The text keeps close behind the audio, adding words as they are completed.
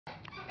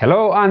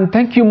Hello, and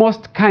thank you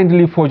most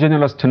kindly for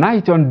joining us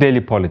tonight on Daily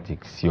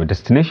Politics, your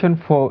destination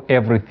for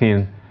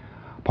everything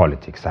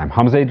politics. I'm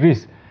Hamza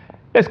Idris.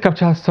 Let's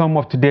capture some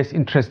of today's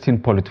interesting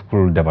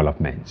political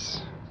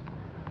developments.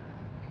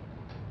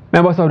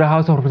 Members of the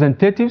House of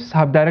Representatives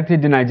have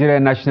directed the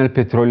Nigerian National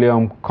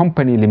Petroleum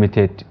Company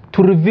Limited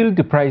to reveal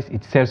the price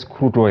it sells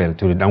crude oil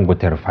to the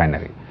Dangote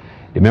refinery.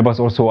 The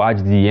members also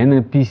urged the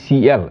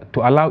NNPCL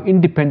to allow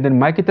independent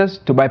marketers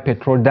to buy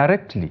petrol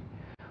directly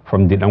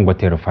from the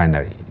Dangote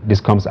refinery.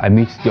 This comes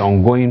amidst the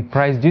ongoing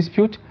price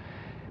dispute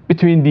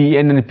between the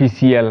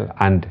NNPCL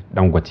and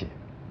Dangote.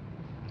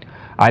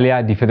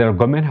 Earlier, the federal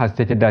government has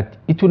stated that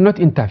it will not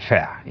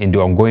interfere in the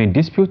ongoing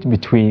dispute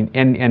between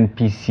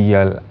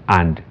NNPCL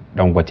and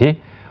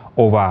Dangote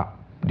over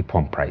the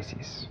pump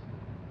prices.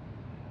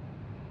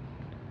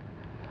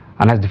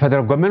 And as the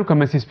federal government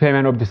commences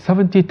payment of the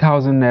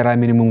 70,000 naira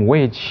minimum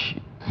wage,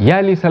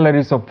 yearly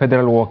salaries of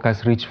federal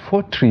workers reach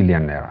 4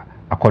 trillion naira,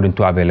 according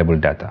to available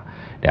data.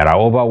 There are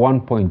over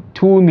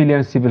 1.2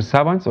 million civil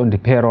servants on the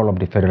payroll of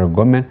the federal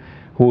government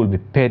who will be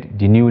paid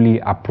the newly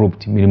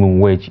approved minimum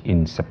wage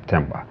in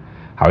September.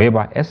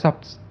 However,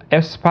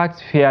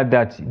 experts fear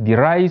that the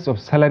rise of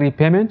salary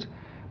payment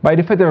by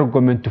the federal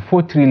government to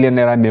 4 trillion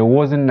naira may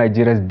worsen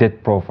Nigeria's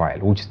debt profile,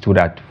 which stood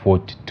at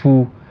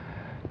 $42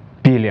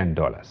 billion.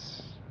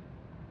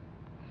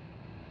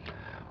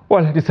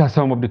 Well, these are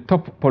some of the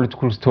top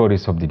political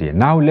stories of the day.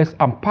 Now let's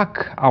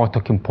unpack our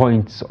talking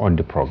points on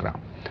the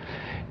program.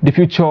 The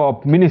future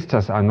of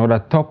ministers and other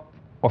top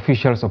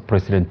officials of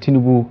President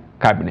Tinubu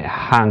cabinet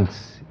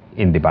hangs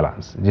in the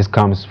balance. This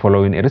comes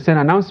following a recent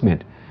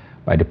announcement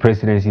by the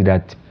presidency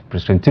that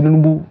President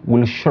Tinubu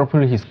will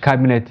shuffle his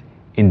cabinet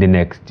in the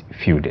next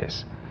few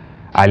days.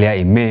 Earlier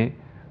in May,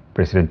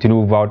 President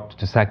Tinubu vowed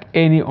to sack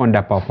any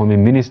underperforming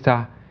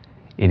minister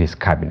in his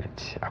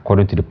cabinet.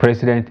 According to the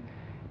president,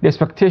 the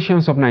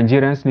expectations of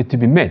Nigerians need to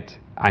be met,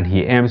 and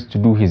he aims to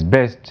do his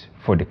best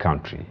for the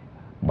country.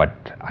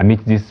 But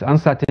amid this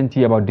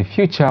uncertainty about the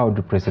future of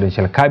the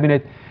presidential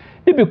cabinet,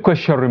 the big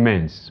question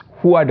remains: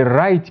 who are the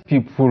right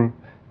people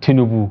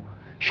Tinubu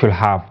should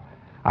have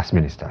as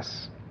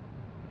ministers?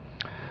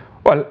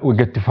 Well, we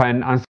get to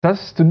find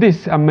answers to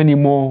this and many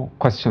more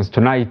questions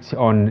tonight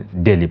on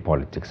Daily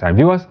Politics. And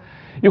viewers,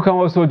 you can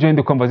also join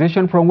the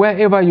conversation from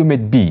wherever you may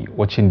be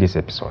watching this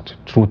episode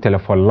through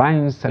telephone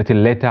lines a little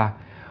later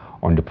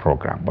on the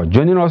program. But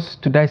joining us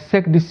to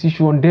dissect this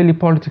issue on Daily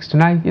Politics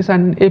tonight is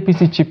an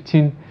APC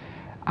chieftain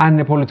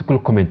and a political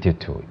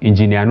commentator,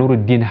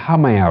 Eng.Nurudeen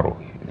Hamman.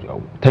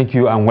 Thank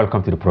you and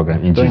welcome to the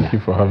program, Engineer. Thank you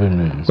for having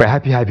me. We're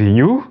happy having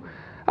you.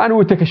 And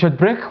we'll take a short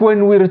break.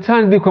 When we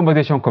return, the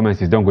conversation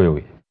commences. Don't go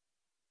away.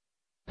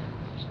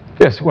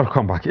 Yes,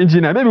 welcome back.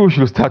 Engineer, maybe we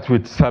should start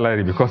with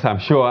salary, because I'm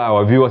sure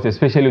our viewers,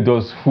 especially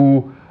those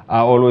who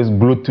are always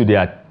glued to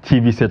their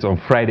TV sets on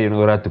Friday in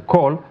order to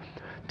call,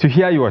 to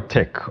hear your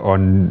take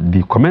on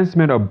the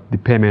commencement of the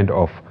payment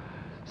of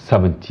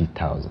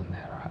 70,000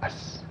 naira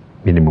as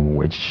minimum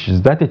wage.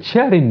 Is that a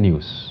cheering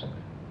news?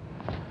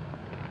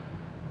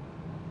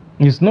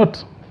 It's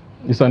not.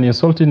 It's an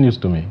insulting news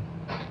to me,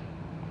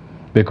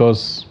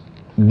 because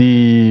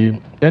the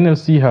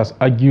NLC has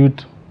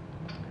argued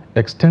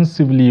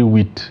extensively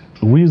with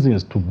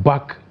reasons to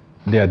back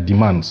their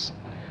demands.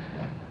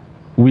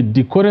 With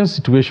the current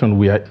situation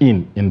we are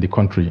in the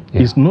country,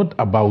 it's not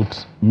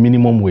about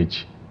minimum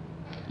wage.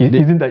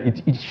 Isn't that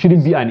it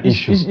shouldn't be an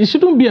issue? It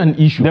shouldn't be an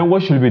issue. Then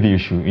what should be the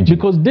issue?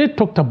 Because they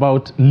talked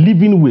about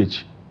living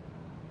wage,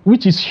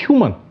 which is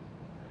human.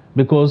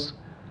 Because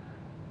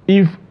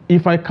if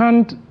I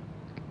can't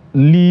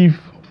live,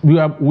 we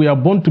are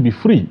born to be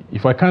free.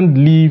 If I can't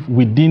live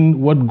within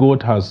what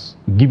God has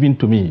given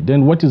to me,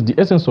 then what is the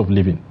essence of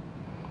living?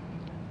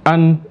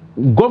 And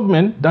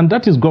government, and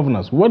that is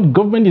governance. What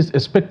government is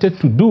expected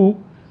to do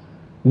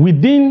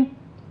within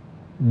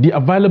the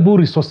available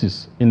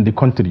resources in the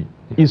country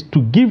is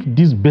to give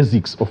these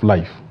basics of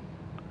life.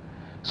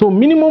 So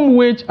minimum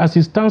wage as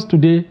it stands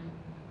today,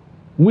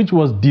 which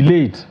was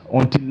delayed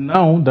until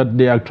now that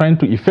they are trying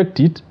to effect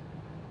it,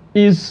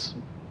 is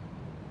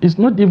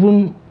not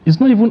even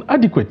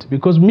adequate,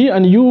 because me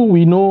and you,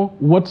 we know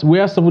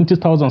where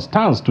 70,000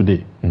 stands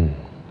today.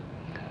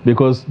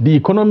 Because the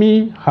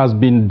economy has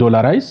been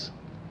dollarized,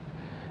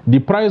 the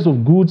price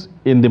of goods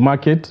in the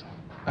market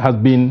has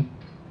been,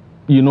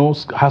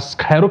 has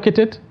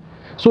skyrocketed.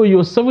 So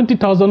your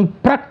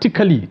 70,000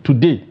 practically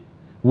today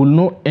will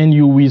not earn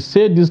you. We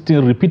say this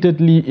thing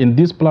repeatedly in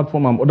this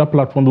platform and other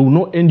platforms, will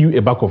not earn you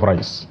a bag of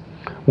rice.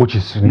 Which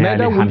is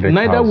nearly 100,000.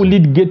 Neither will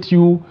it get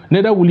you,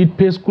 neither will it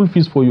pay school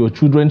fees for your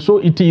children. So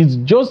it is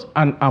just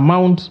an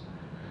amount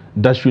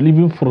that should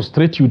even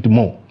frustrate you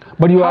more.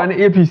 But you are an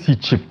APC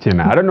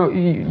chieftain. I don't know.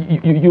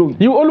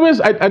 You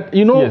always,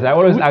 Yes, I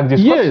always ask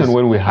this question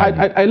when we have.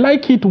 I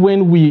like it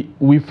when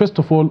we first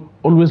of all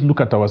always look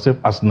at ourselves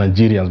as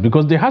Nigerians,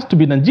 because there has to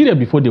be Nigeria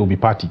before there will be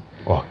party.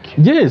 Okay.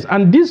 Yes,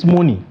 and this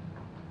money,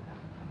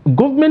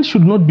 government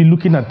should not be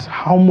looking at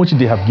how much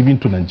they have given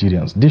to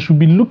Nigerians. They should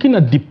be looking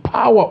at the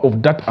power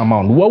of that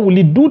amount. What will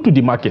it do to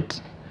the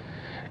market?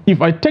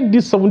 if I take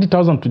this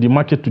 70,000 to the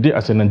market today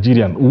as a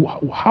Nigerian,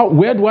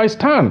 where do I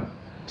stand?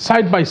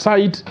 Side by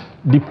side,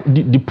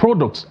 the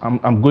products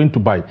I'm going to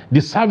buy,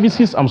 the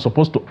services I'm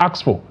supposed to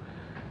ask for,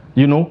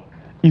 you know,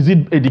 is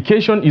it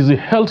education, is it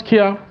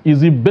healthcare,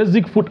 is it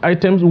basic food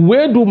items?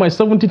 Where do my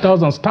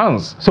 70,000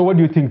 stands? So what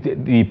do you think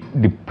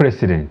the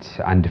president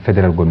and the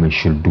federal government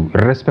should do with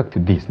respect to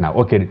this now?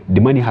 Okay,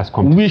 the money has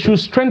come. We should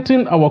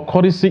strengthen our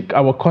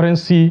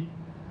currency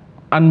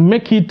and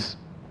make it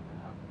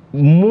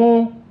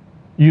more,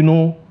 you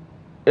know,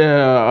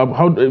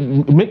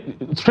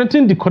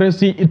 strengthen the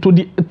currency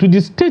to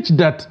the stage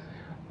that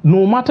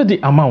no matter the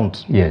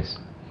amount, yes,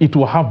 it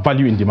will have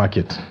value in the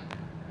market.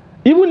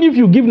 Even if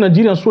you give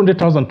Nigerians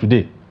 200,000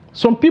 today,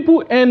 some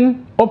people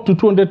earn up to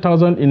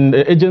 200,000 in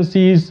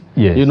agencies,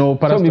 yes, you know,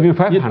 some even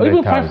 500.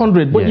 Even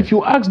 500. But yes, if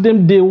you ask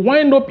them, they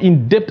wind up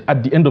in debt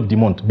at the end of the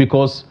month,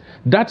 because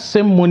that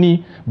same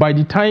money, by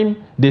the time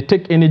they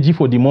take energy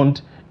for the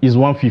month, is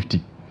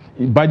 150.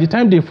 By the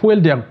time they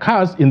fuel their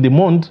cars in the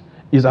month,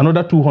 is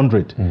another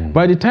 200.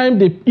 By the time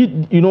they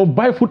eat, you know,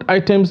 buy food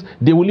items,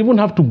 they will even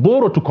have to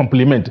borrow to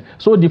complement.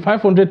 So the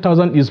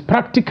 500,000 is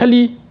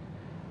practically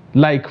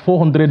like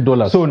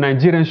 $400. So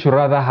Nigerians should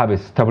rather have a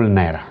stable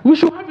naira. We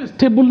should have a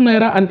stable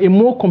naira and a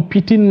more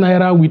competing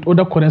naira with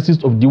other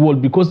currencies of the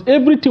world, because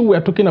everything we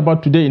are talking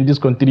about today in this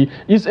country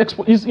is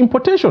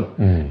importation.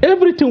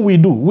 Everything we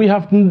do, we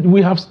are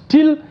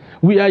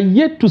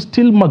yet to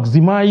still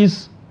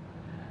maximize,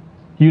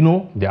 you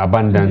know, the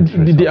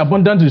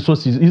abundant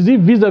resources. Is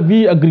it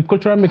vis-a-vis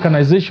agricultural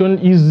mechanization?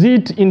 Is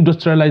it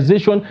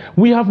industrialization?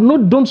 We have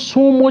not done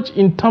so much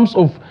in terms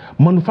of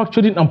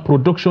manufacturing and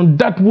production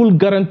that will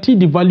guarantee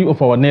the value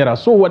of our naira.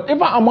 So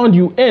whatever amount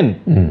you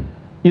earn,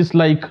 it's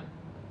like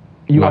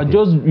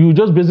you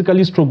just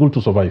basically struggle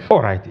to survive.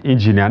 All right,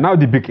 engineer. Now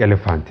the big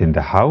elephant in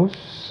the house,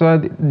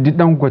 the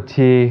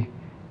Dangote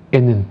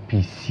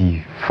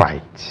NNPC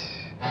fight.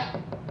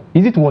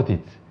 Is it worth it?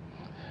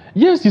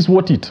 Yes, it's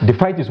worth it. The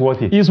fight is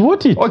worth it? It's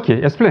worth it.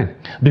 Okay, explain.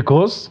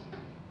 Because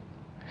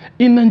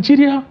in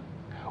Nigeria,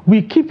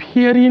 we keep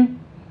hearing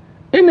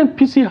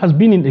NNPC has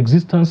been in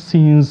existence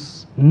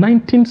since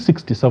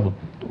 1967.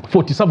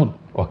 47.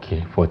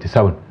 Okay,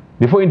 47.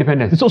 Before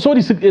independence? So,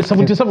 sorry,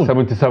 77.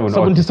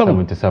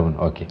 77,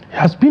 okay.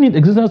 Has been in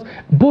existence,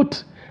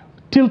 but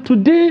till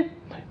today,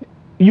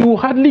 you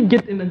hardly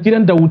get a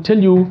Nigerian that will tell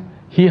you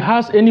he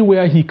has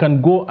anywhere he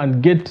can go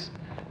and get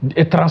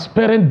a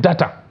transparent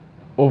data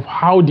of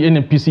how the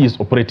NNPC is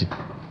operating.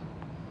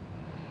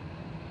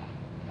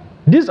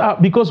 These are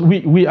because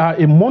we are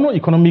a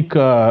mono-economic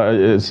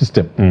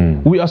system.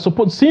 We are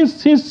supposed,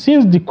 since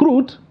the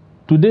crude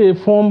today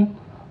form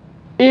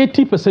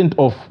 80%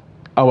 of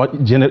our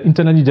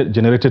internally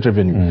generated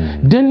revenue,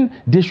 then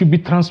they should be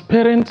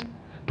transparent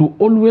to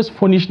always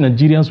furnish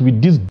Nigerians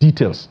with these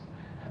details.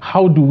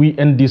 How do we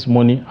earn this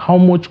money? How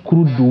much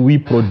crude do we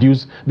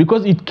produce?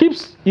 Because it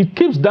keeps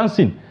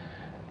dancing.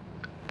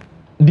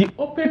 The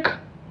OPEC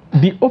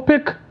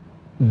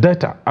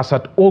data as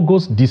at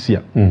August this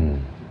year,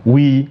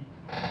 we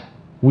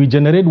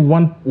generate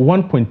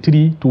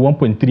 1.3 to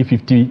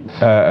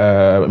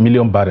 1.350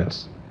 million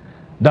barrels.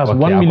 That's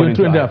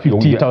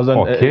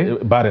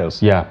 1,250,000 barrels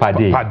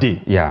per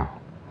day. Yeah.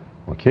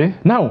 Okay.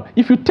 Now,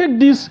 if you take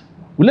this,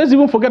 let's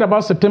even forget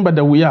about September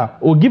that we are,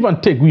 or give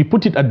and take, we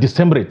put it at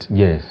December rate.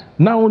 Yes.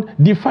 Now,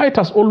 the fight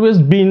has always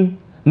been,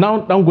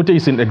 now Dangote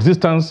is in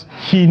existence,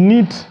 he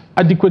needs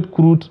adequate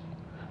crude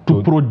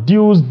to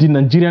produce the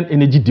Nigerian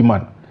energy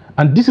demand.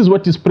 And this is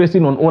what is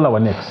pressing on all our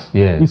necks.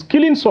 Yes. It's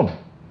killing some.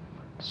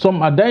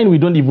 Some are dying, we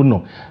don't even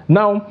know.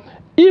 Now,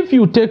 if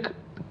you take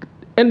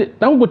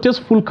Dangote's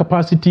full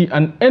capacity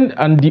and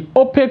the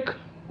OPEC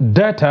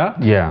data,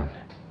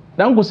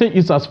 Dangote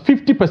is as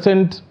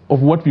 50%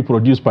 of what we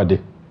produce per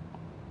day.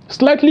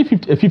 Slightly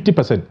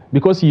 50%,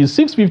 because he is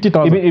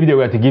 650,000. Even if they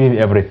were to give him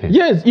everything?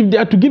 Yes, if they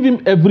are to give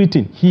him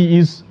everything, he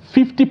is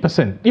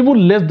 50%,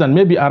 even less than,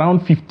 maybe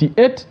around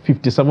 58,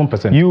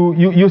 57%.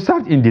 You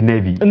served in the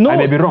Navy. No, I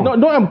may be wrong.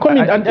 No, I'm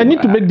coming. I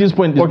need to make this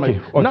point. Okay.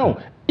 Now,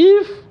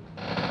 if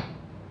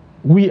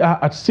we are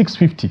at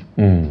 650,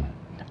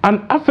 and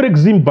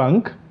Afrexim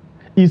Bank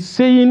is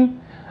saying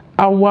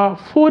our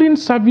foreign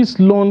service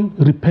loan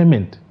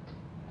repayment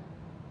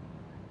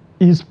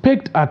is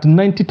pegged at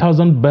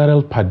 90,000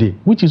 barrels per day,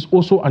 which is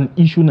also an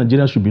issue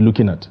Nigeria should be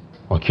looking at.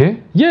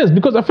 Okay. Yes,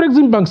 because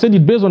Afrexim Bank said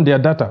it based on their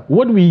data.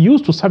 What we use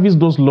to service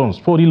those loans,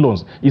 foreign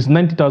loans, is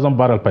 90,000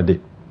 barrels per day.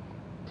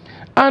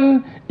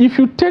 And if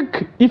you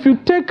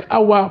take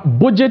our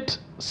budget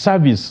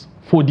service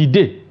for the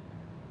day,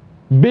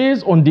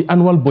 based on the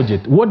annual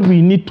budget, what we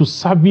need to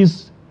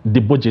service the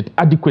budget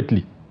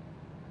adequately.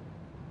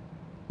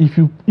 If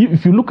you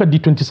look at the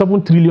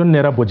 27 trillion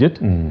naira budget,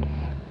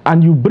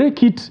 and you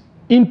break it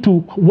into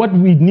what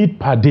we need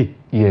per day,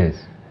 yes,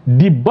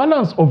 the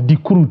balance of the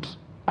crude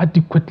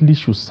adequately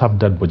should serve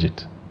that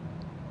budget.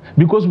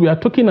 Because we are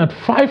talking at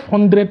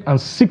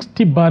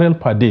 560 barrels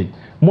per day.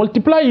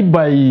 Multiply it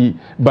by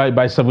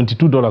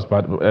 $72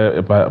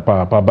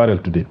 per barrel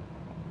today.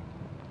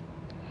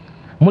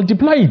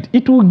 Multiply it.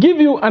 It will give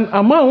you an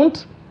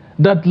amount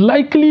that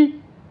likely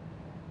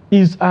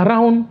is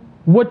around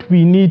what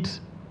we need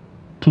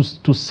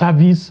to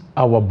service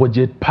our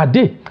budget per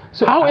day.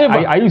 So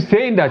however, are you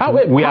saying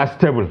that we are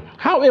stable?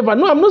 However,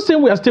 no, I'm not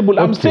saying we are stable.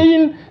 Okay. I'm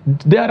saying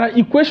there are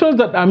equations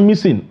that are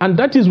missing, and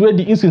that is where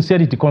the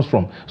insincerity comes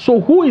from.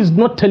 So who is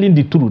not telling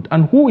the truth,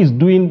 and who is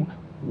doing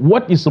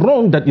what is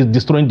wrong that is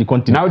destroying the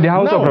country? Now, the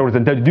House of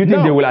Representatives, do you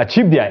think they will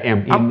achieve their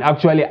aim in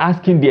actually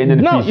asking the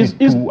NNPC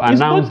to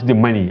announce the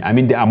money? I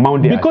mean, the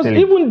amount they are selling?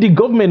 Because even the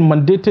government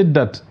mandated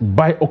that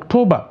by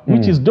October,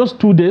 which is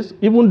just 2 days,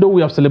 even though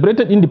we have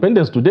celebrated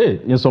independence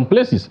today in some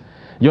places,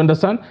 you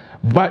understand?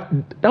 But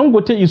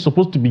Dangote is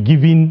supposed to be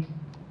giving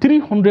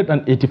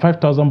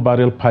 385,000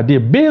 barrels per day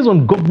based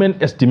on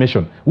government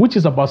estimation, which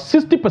is about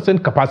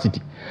 60%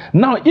 capacity.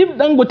 Now, if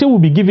Dangote will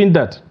be giving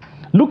that,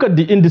 look at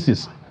the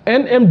indices.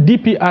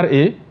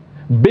 NMDPRA,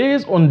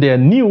 based on their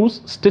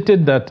news,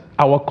 stated that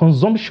our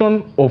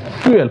consumption of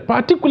fuel,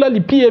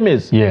 particularly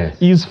PMS,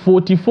 is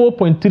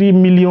 44.3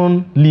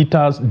 million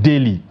liters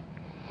daily.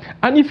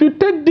 And if you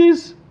take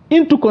this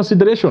into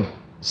consideration,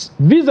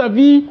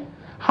 vis-a-vis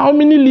how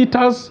many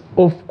liters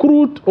of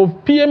crude, of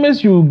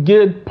PMS you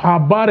get per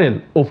barrel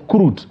of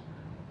crude.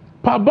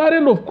 Per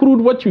barrel of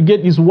crude, what you get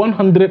is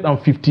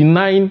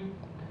 159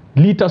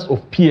 liters of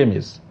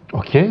PMS.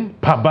 Okay.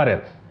 Per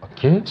barrel.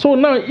 Okay. So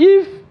now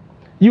if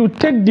you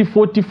take the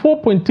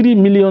 44.3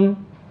 million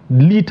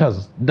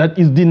liters, that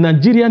is the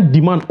Nigerian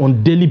demand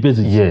on daily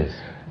basis.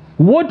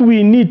 What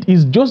we need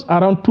is just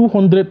around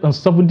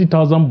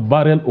 270,000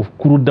 barrels of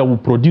crude that will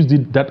produce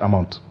that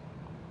amount.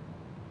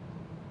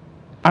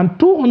 And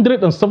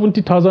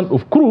 270,000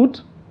 of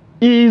crude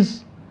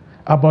is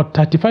about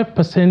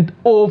 35%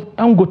 of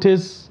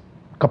Dangote's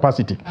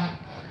capacity.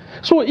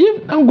 So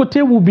if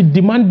Dangote will be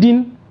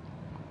demanding,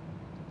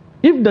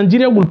 if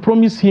Nigeria will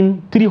promise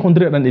him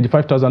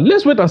 385,000,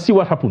 let's wait and see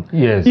what happens.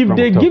 If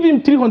they give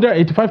him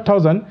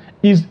 385,000,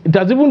 it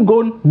has even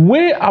gone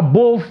way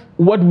above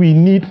what we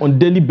need on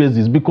daily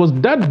basis, because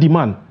that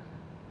demand,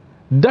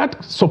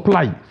 that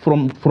supply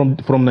from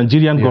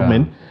Nigerian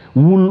government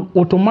will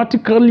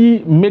automatically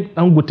make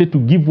Dangote to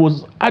give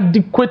us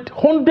adequate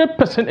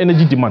 100%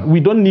 energy demand. We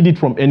don't need it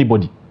from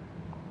anybody.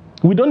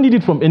 We don't need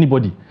it from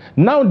anybody.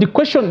 Now the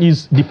question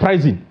is the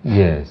pricing.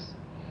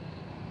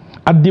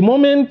 At the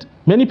moment,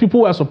 many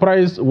people are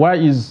surprised why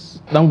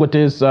is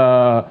Dangote's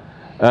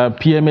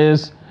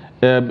PMS,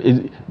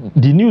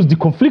 the news, the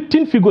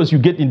conflicting figures you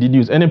get in the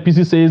news.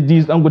 NNPC says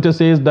this, Dangote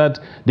says that.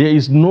 There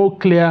is no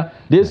clear.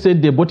 They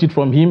said they bought it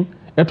from him,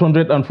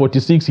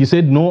 846. He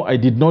said, no, I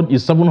did not.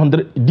 It's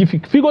 700. The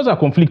figures are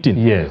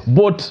conflicting.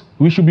 But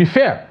we should be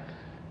fair.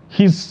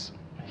 His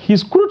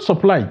crude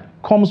supply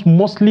comes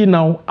mostly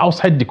now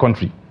outside the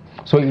country.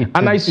 So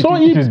I saw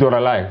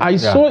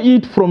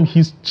it from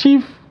his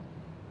chief,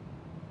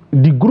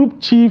 the group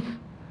chief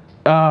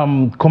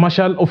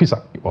commercial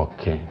officer,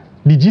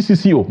 the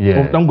GCCO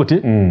of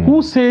Dangote,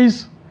 who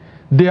says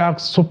the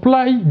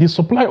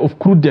supply of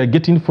crude they are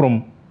getting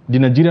from the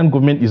Nigerian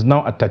government is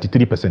now at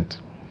 33%.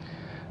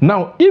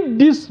 Now, if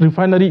this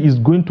refinery is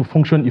going to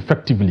function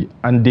effectively,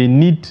 and they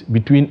need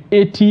between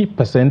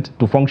 80%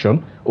 to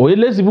function, or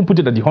let's even put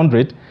it at the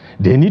 100,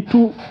 they need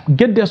to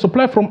get their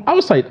supply from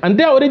outside, and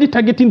they are already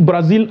targeting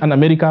Brazil and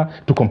America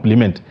to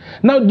complement.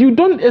 Now, you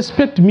don't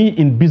expect me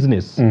in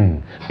business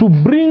to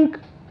bring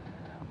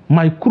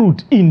my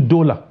crude in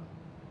dollar,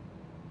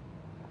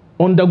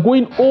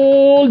 undergoing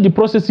all the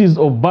processes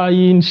of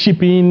buying,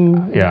 shipping,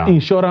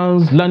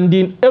 insurance,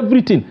 landing,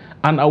 everything,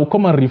 and I will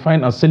come and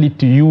refine and sell it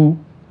to you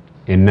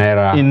in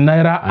naira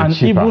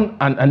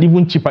and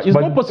even cheaper. It's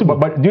not possible.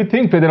 But do you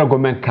think federal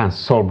government can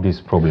solve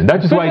this problem?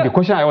 That is why the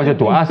question I wanted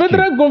to ask you.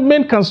 Federal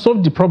government can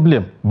solve the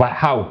problem. But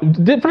how?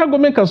 The federal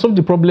government can solve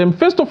the problem.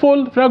 First of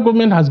all, federal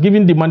government has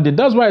given the mandate.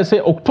 That's why I say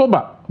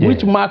October,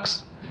 which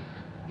marks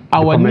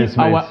our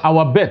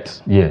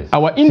bet,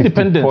 our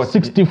independence,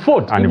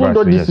 64th, even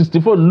though the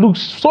 64th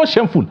looks so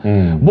shameful.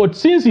 But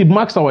since it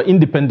marks our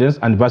independence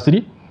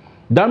anniversary,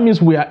 that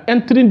means we are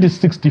entering the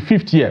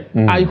 65th year.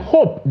 I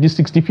hope the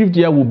 65th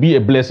year will be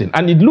a blessing.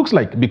 And it looks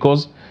like,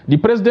 because the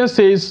president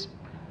says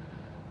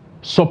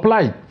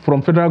supply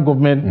from federal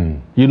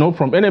government, you know,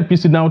 from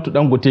NNPC now to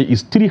Dangote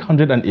is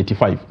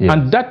 385.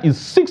 And that is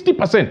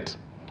 60%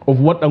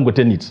 of what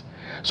Dangote needs.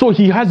 So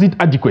he has it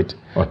adequate.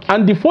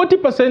 And the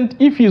 40%,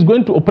 if he is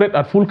going to operate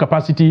at full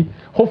capacity,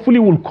 hopefully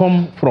will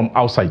come from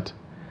outside.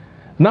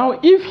 Now,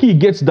 if he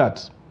gets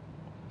that,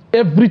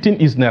 everything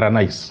is naira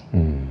nice.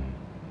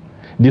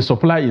 The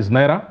supply is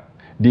naira,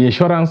 the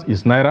insurance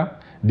is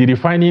naira, the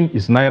refining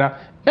is naira,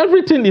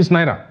 everything is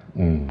naira.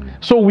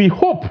 So we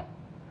hope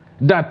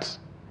that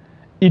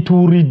it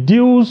will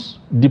reduce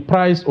the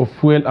price of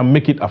fuel and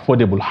make it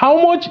affordable.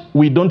 How much?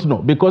 We don't know,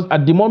 because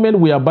at the moment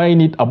we are buying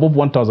it above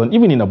 1,000,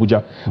 even in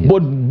Abuja.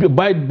 But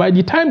by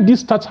the time this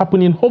starts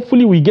happening,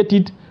 hopefully we get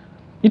it,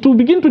 it will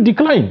begin to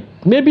decline.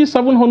 Maybe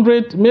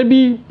 700,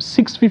 maybe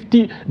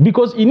 650,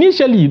 because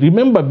initially,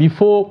 remember,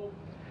 before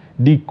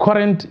the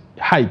current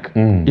hike,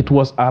 it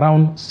was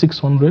around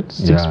 600,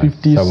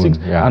 650,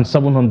 and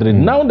 700.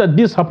 Now that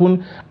this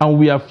happened, and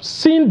we have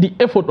seen the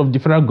effort of the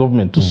federal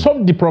government to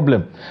solve the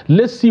problem,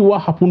 let's see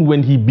what happened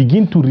when he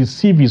begin to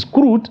receive his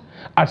crude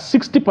at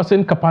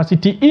 60%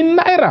 capacity in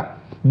Naira.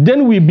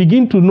 Then we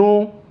begin to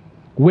know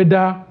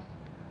whether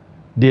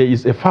there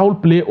is a foul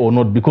play or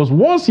not, because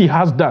once he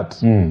has that,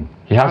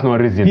 he has no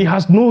reason. He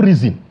has no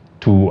reason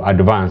to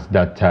advance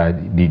that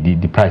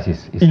the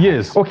prices is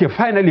yes. High. Okay,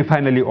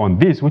 finally on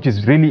this, which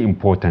is really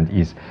important,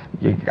 is,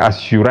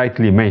 as you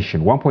rightly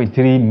mentioned,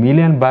 1.3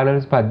 million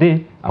barrels per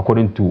day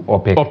according to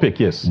OPEC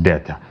yes.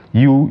 data.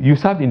 You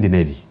served in the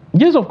Navy.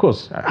 Yes, of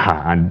course.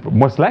 And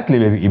most likely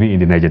maybe even in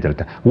the Niger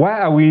Delta.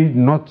 Why are we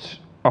not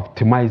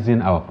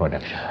optimizing our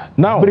production?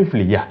 Now,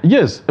 briefly,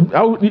 yes,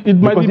 it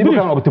might be brief. If we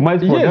can optimize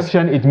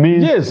production, it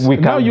means we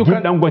can give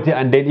Dangote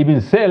and then even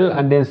sell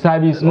and then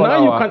service all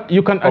our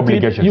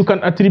obligations. You can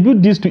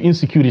attribute this to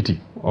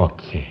insecurity.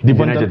 Okay. The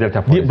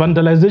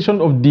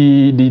vandalization of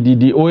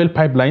the oil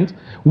pipelines,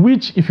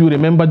 which, if you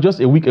remember,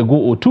 just a week ago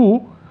or two,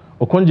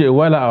 Okonjo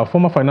Iweala, our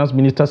former finance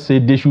minister,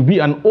 said there should be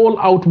an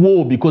all-out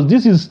war, because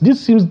this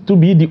seems to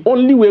be the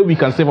only way we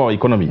can save our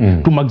economy,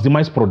 to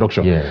maximize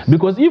production. Yes.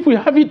 Because if we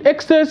have it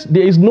excess,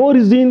 there is no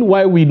reason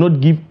why we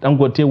not give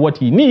Dangote what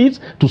he needs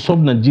to solve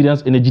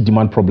Nigeria's energy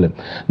demand problem.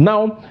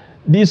 Now,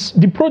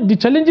 the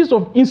challenges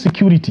of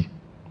insecurity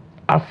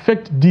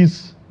affect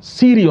this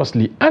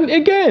seriously. And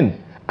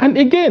again,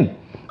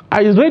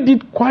 I read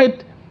it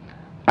quite.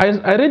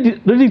 I read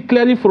it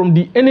clearly from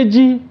the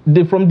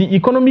from the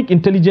Economic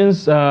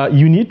Intelligence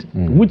Unit,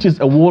 which is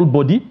a world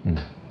body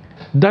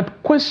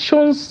that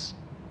questions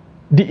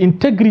the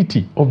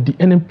integrity of the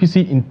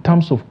NNPC in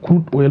terms of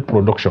crude oil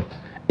production.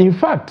 In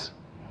fact,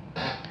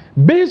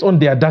 based on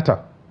their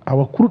data,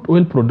 our crude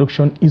oil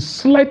production is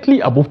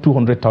slightly above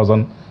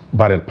 200,000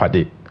 barrels per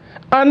day.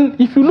 And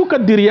if you look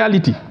at the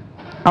reality,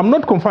 I'm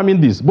not confirming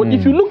this, but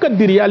if you look at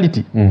the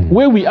reality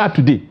where we are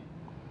today,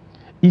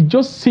 it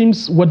just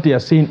seems what they are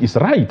saying is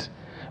right.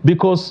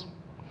 Because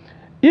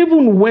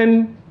even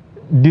when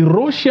the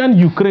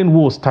Russian-Ukraine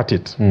war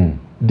started,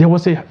 there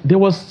was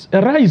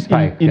a rise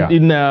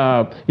in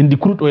the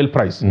crude oil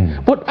price.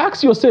 But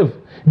ask yourself,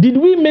 did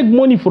we make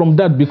money from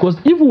that? Because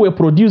if we were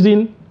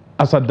producing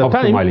as at the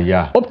time,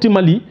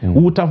 optimally,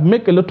 we would have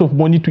made a lot of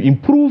money to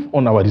improve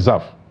on our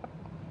reserve.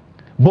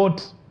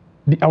 But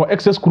our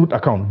excess crude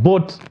account.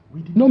 But we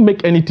did not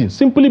make anything,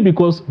 simply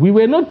because we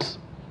were not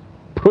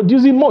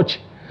producing much.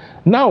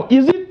 Now,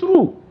 is it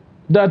true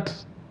that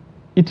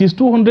it is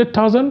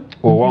 200,000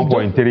 or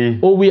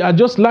 1.3, or we are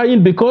just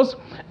lying? Because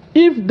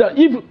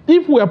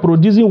if we are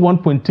producing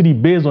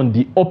 1.3 based on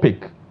the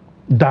OPEC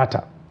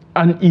data,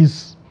 and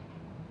is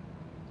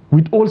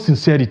with all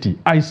sincerity,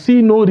 I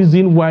see no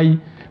reason why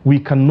we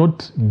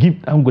cannot give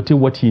Dangote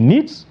what he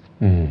needs.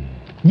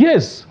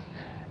 Yes,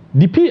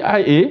 the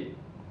PIA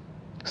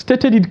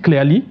stated it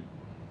clearly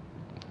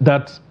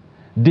that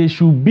there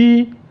should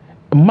be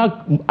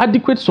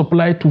adequate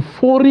supply to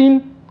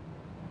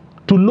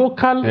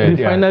local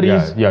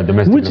refineries,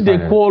 which they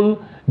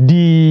call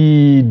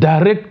the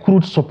direct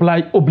crude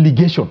supply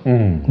obligation,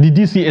 the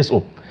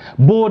DCSO.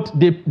 But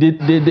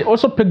they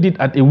also pegged it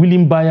at a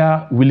willing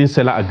buyer, willing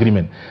seller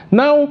agreement.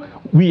 Now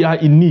we are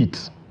in need.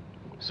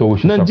 So we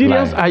should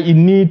Nigerians are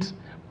in need.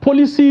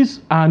 Policies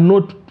are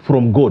not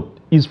from God.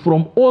 It's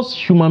from us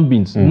human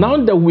beings. Now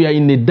that we are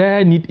in a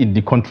dire need in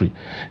the country,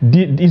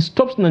 it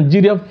stops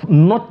Nigeria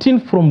nothing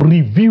from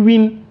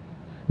reviewing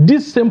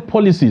these same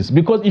policies.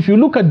 Because if you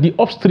look at the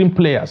upstream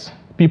players,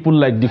 people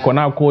like the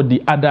CONACO, the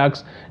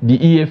ADAX, the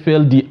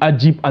EFL, the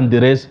AGIP, and the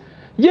rest,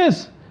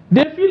 yes,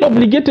 they feel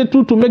obligated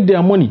to make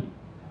their money.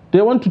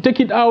 They want to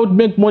take it out,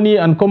 make money,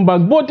 and come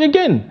back. But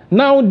again,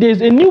 now there's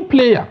a new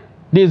player.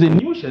 There's a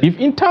new sheriff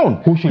in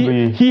town.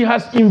 He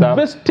has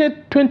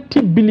invested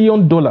 $20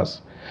 billion.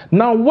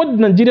 Now, what the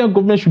Nigerian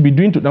government should be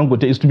doing to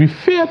Dangote is to be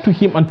fair to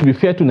him and to be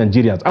fair to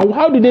Nigerians. And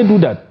how do they do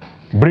that?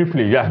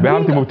 Briefly, we have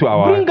to move to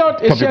our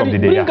topic of the day.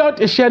 Bring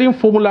out a sharing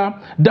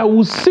formula that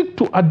will seek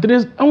to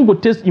address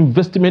Dangote's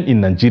investment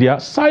in Nigeria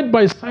side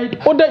by side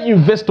other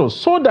investors,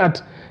 so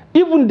that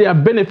even their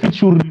benefits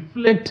should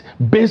reflect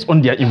based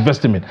on their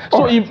investment.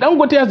 So if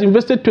Dangote has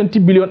invested 20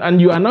 billion and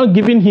you are now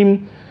giving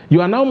him,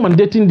 you are now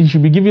mandating he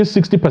should be giving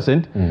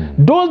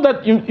 60%, those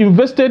that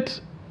invested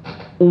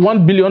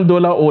 $1 billion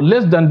or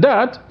less than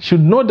that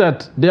should know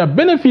that their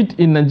benefit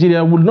in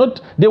Nigeria will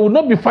not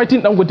be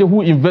fighting Dangote,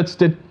 who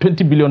invested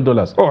 $20 billion.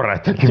 All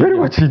right, thank you very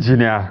much,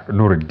 Engineer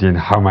Eng.Nurudeen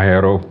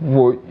Hamman,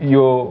 for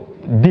your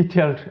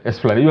detailed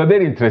explanation. You are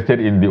very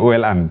interested in the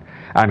oil and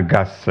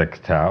gas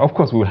sector. Of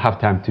course, we will have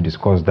time to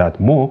discuss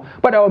that more.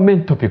 But our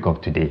main topic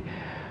of today,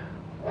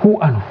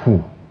 who,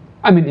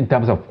 I mean, in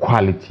terms of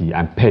quality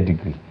and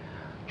pedigree,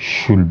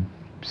 should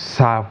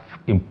serve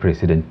in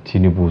President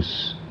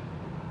Tinubu's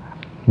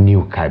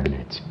new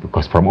cabinet?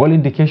 Because from all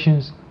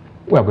indications,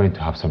 we are going to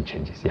have some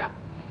changes. Yeah.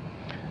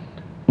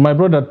 My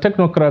brother,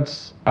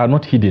 technocrats are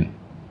not hidden.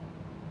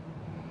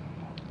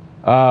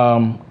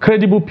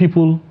 Credible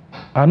people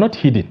are not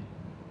hidden.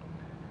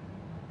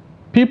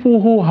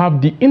 people who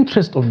have the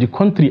interest of the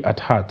country at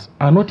heart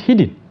are not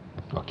hidden.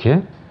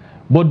 Okay.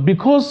 But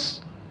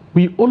because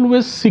we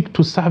always seek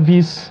to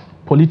service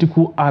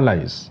political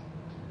allies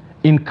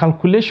in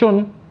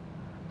calculation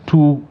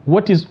to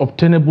what is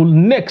obtainable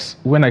next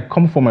when I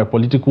come for my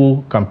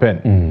political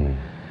campaign,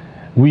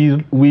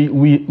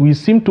 we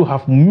seem to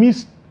have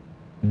missed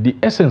the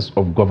essence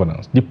of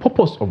governance, the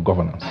purpose of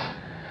governance.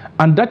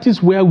 And that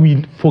is where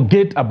we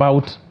forget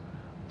about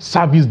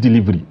service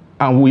delivery,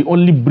 and we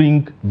only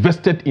bring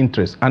vested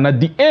interest. And at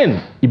the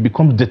end, it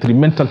becomes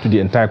detrimental to the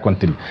entire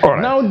country.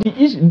 Right. Now, the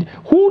issue,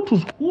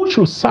 who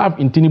should serve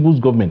in Tinubu's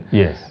government?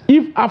 Yes.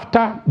 If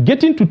after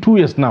getting to 2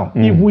 years now,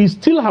 if we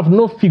still have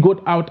not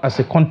figured out as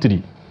a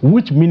country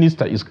which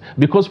minister is,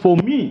 because for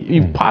me,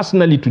 if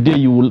personally today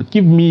you will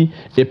give me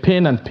a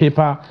pen and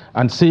paper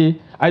and say,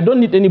 I don't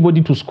need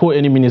anybody to score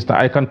any minister,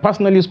 I can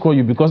personally score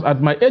you, because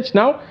at my age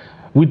now,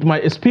 with my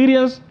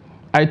experience,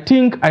 I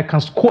think I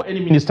can score any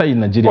minister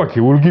in Nigeria.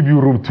 Okay, we'll give you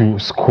room to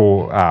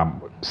score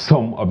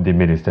some of the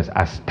ministers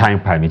as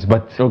time permits.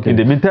 But in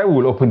the meantime,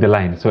 we'll open the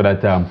line so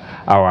that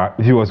our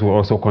viewers will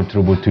also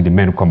contribute to the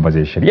main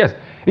conversation. Yes,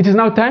 it is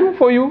now time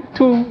for you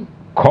to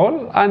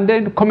call and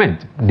then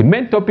comment. The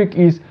main topic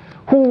is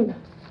who,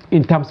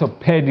 in terms of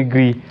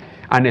pedigree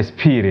and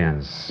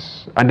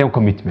experience and then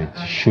commitment,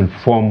 should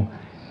form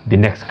the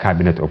next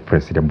cabinet of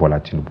President Bola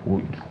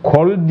Tinubu.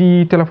 Call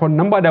the telephone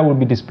number that will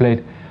be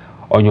displayed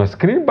on your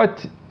screen,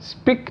 but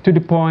speak to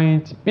the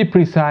point, be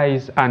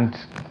precise, and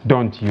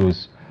don't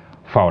use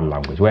foul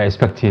language. We're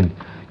expecting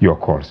your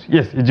calls.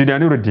 Yes,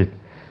 Eng.Nurudeen,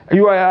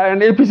 you are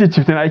an APC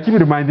chieftain. I keep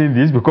reminding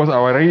this because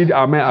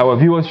our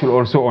viewers should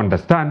also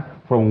understand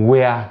from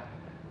where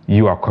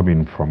you are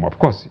coming from. Of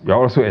course, you are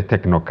also a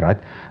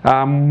technocrat.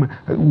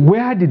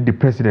 Where did the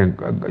president,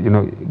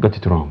 got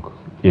it wrong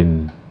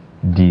in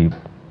the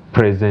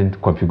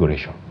present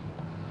configuration?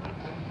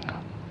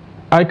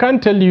 I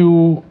can't tell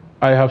you.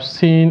 I have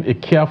seen a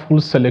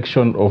careful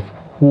selection of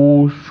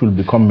who should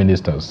become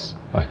ministers.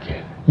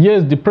 Okay.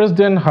 Yes, the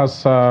president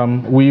has,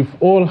 we've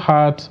all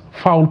had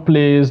foul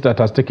plays that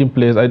has taken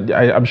place.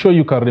 I'm sure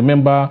you can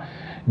remember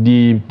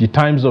the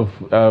times of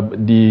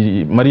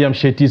the Mariam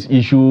Shetty's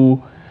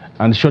issue,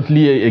 and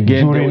shortly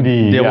again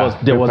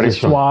there was a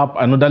swap.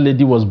 Another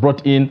lady was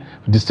brought in,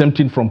 the same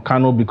thing from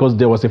Kano, because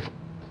there was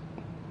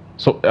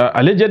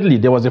allegedly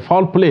there was a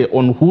foul play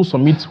on who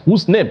submits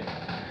whose name.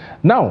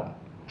 Now,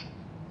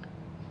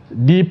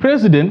 the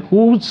president,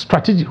 who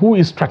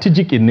is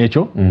strategic in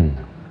nature,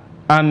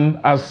 and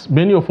as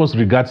many of us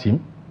regard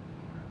him,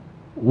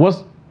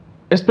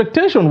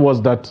 expectation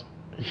was that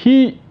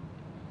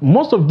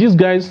most of these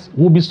guys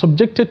will be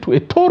subjected to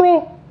a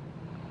thorough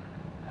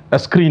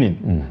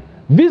screening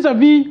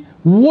vis-a-vis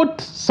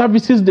what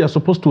services they are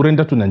supposed to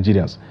render to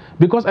Nigerians.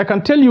 Because I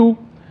can tell you,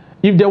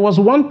 if there was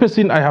one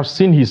person I have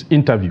seen his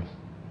interview,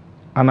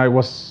 and I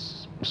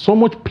was so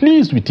much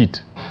pleased with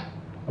it,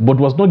 but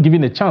was not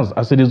given a chance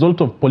as a result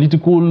of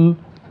political,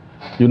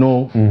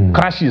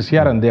 crashes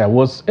here and there,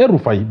 was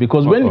El-Rufai.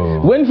 Because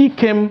when he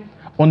came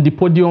on the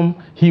podium,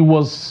 he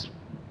was,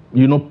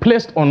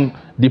 placed on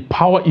the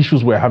power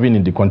issues we're having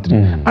in the country.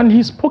 And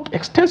he spoke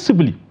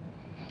extensively.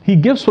 He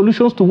gave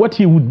solutions to what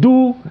he would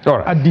do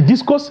at the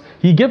discourse.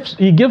 He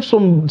gave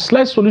some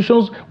slight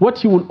solutions, what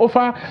he would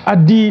offer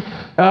at the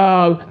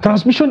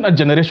transmission and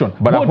generation.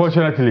 But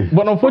unfortunately,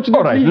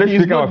 all right, let's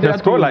take our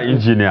first caller,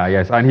 engineer.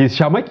 Yes, and he's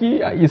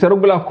Shamaki. He's a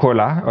regular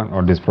caller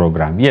on this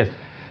program. Yes,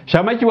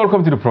 Shamaki,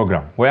 welcome to the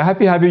program. We're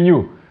happy having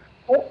you.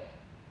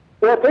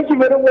 Yeah, thank you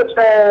very much.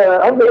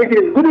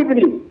 Idris. Good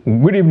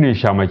evening. Good evening,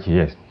 Shamaki.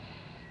 Yes.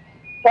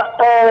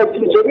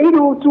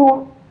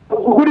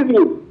 Good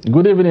evening.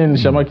 Good evening,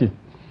 Shamaki.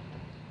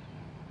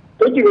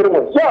 Thank you very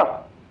much.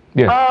 Yeah.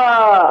 Yes.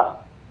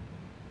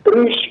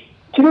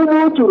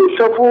 Tinubu to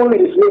reshuffle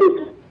his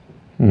ministry.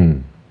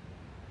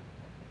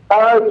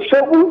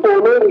 Reshuffle or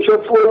no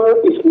reshuffle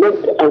is not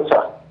the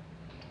answer.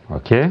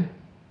 Okay.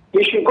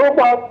 He should go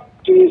back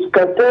to his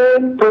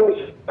campaign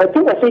promises. I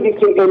think I said this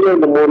thing earlier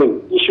in the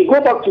morning. He should go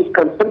back to his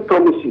campaign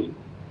promises,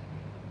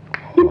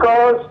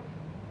 because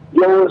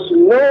there was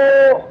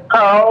no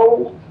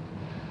how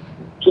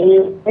he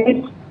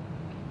made.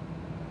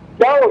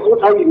 That was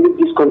not how he made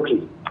this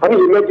country.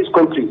 He made this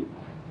country.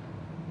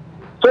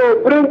 So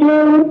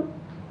bringing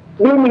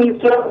new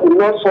ministers will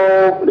not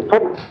solve the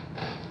problem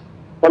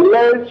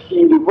unless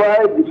he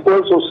revives the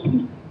fuel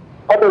subsidy.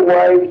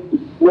 Otherwise,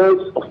 it's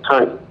waste of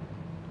time.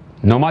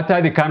 No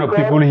matter the kind of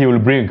people he will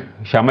bring,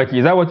 Shamaki,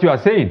 is that what you are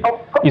saying?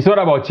 It's not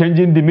about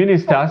changing the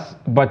ministers,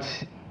 but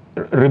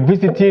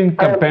revisiting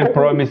campaign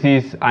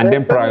promises and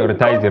then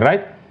prioritizing,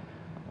 right?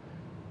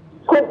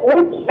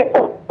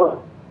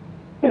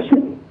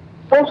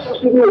 Fuel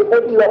subsidy will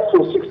only last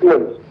for 6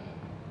 months.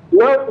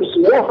 Now it's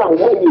more than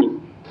 1 year.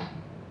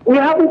 We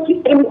haven't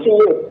seen anything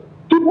yet.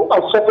 People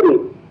are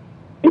suffering.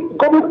 The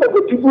government of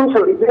the people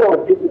for the day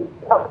of people.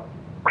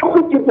 How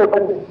many people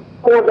can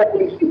call that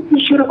policy? You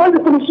should revise the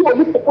policy or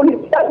the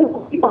policy.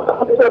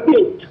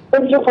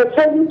 But you're for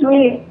telling to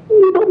it,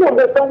 you don't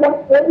understand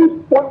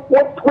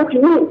what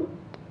you mean.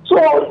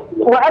 So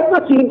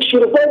whatever he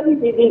should have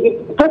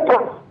the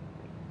paper.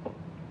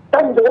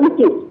 That's the only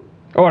thing.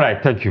 All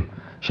right, thank you,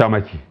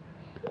 Shamaki.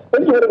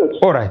 Thank you very much.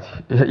 All right,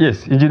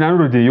 yes,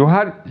 Eng.Nurudeen, you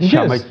heard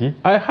Shamaki? Yes,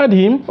 I heard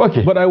him,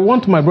 okay. But I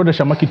want my brother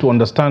Shamaki to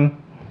understand,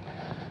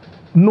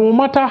 no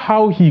matter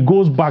how he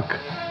goes back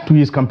to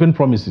his campaign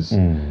promises,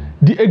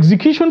 the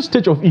execution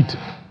stage of it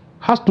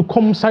has to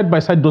come side by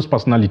side those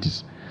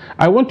personalities.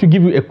 I want to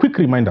give you a quick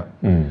reminder.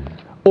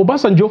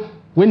 Obasanjo,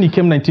 when he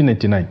came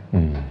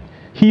 1999,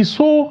 he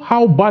saw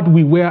how bad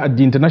we were at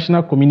the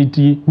international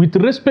community with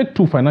respect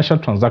to financial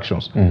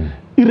transactions,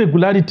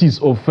 irregularities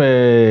of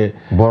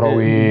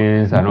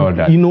borrowings and all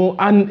that. You know,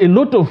 and a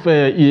lot of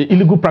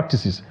illegal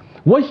practices.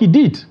 What he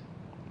did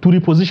to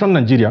reposition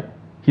Nigeria,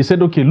 he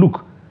said, okay,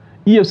 look,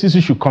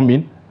 EFCC should come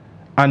in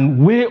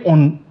and weigh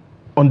on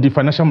the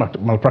financial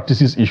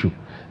malpractices issue.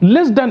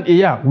 Less than a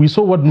year, we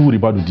saw what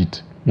Nurudeen did.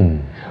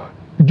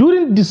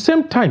 During the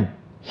same time,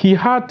 he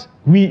had,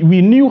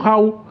 we knew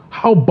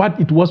how bad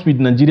it was with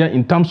Nigeria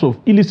in terms of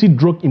illicit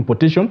drug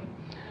importation,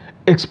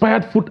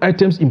 expired food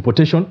items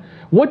importation.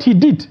 What he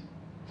did,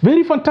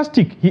 very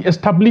fantastic. He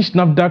established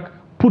NAFDAC,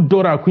 put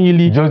Dora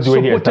Akunyili,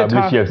 supported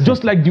her,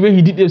 just like the way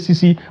he did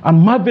FCC,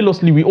 and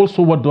marvelously, we also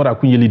saw what Dora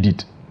Akunyili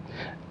did.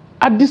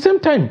 At the same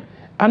time,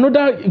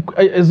 another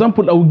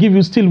example I will give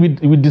you still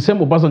with the same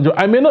Obasanjo.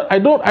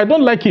 I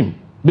don't like him,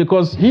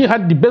 because he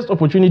had the best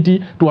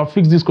opportunity to have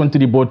fixed this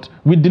country, but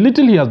with the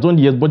little he has done,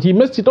 yes, but he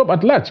messed it up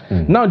at large.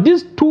 Now,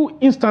 these two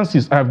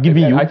instances I have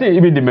given you. I think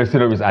even the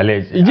messing up is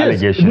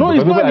allegation. No,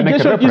 it's not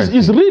allegation,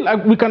 it's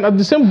real. We can at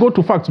the same go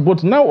to facts,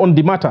 but now on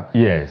the matter.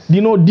 Yes.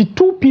 You know, the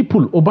two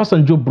people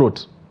Obasanjo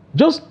brought,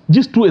 just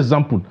two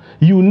examples,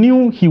 you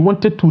knew he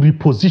wanted to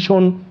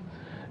reposition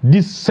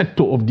this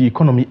sector of the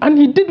economy, and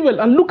he did well.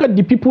 And look at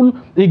the people,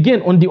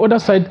 again, on the other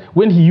side,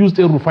 when he used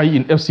El-Rufai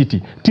in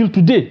FCT. Till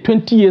today,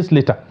 20 years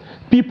later,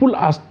 people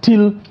are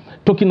still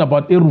talking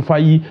about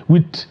El-Rufai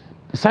with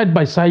side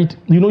by side.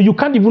 You know, you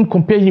can't even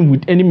compare him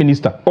with any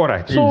minister. All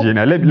right, so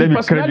Engineer, let me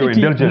credit your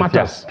indulgence.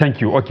 Yes, thank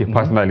you. Okay,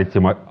 personality.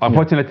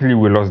 Unfortunately,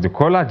 we lost the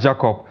caller,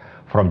 Jacob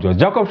from George.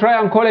 Jacob, try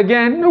and call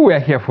again. We are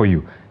here for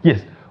you.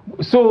 Yes.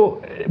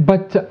 So,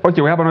 but,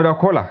 okay, we have another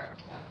caller.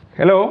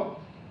 Hello?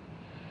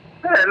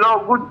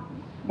 Hello,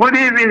 good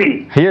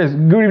evening. Yes,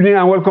 good evening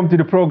and welcome to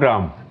the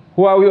program.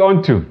 Who are we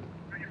on to?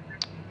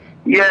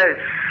 Yes.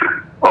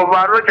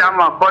 Overroach, I'm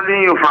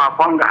calling you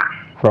from Akwanga.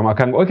 From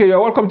Akwanga. Okay, you're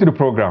welcome to the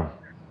program.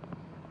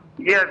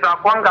 Yes,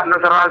 Akwanga,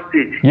 Nasarawa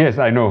State. Yes,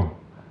 I know.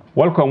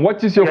 Welcome.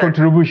 What is your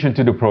contribution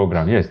to the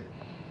program? Yes.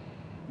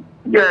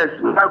 Yes,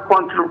 my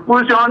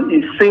contribution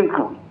is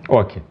simple.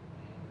 Okay.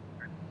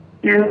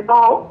 You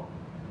know,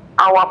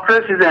 our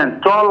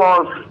president told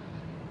us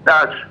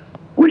that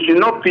we should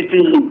not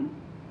pity him.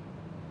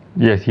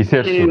 Yes, he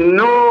said so. You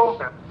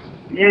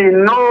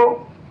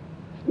know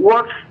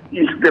what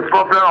is the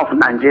problem of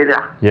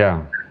Nigeria.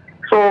 Yeah.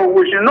 So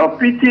we should not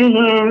pity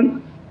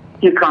him.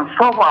 He can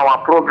solve our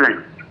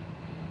problem.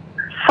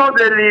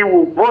 Suddenly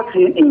we brought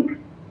him in.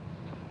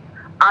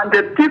 And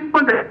the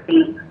people that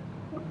he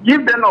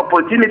give them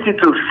opportunity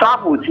to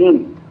serve with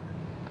him.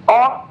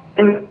 Or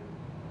in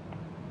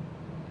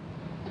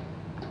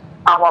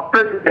our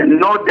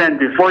president know them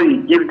before he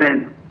give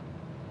them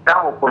that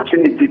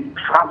opportunity to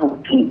serve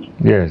with him.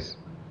 Yes.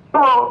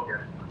 So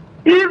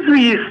if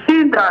we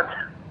see that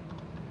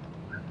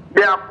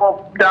their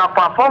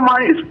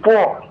performance is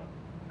poor,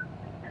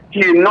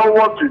 he know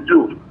what to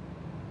do.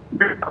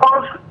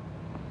 Because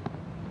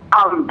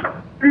I'll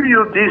tell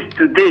you this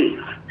today,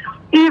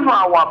 if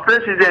our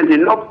president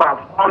did not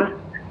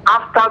perform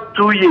after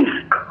 2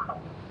 years,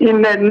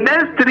 in the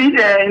next 3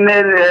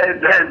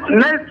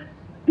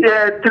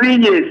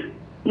 years,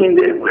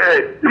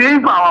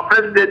 if our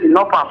president did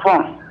not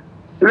perform,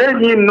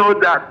 let him know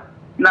that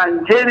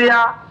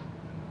Nigeria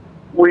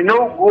will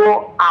not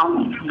go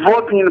and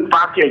vote him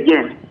back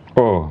again.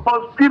 Oh.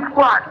 Because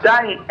people are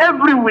dying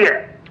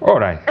everywhere. All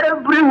right.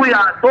 Everywhere.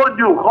 I told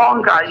you,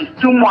 hunger is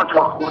too much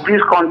for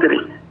this country.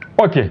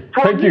 Okay,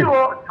 thank you.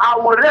 I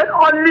will let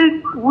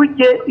only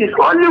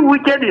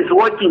wicked is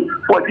working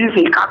for this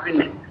in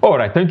cabinet. All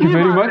right, thank you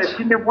very much.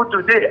 Tinubu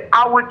today,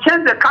 I will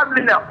change the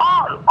cabinet,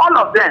 all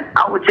of them.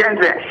 I will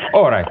change them.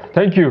 All right,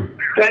 thank you.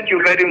 Thank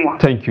you very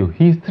much. Thank you.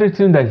 He's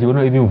threatening that he will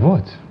not even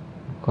vote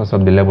because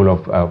of the level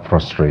of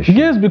frustration.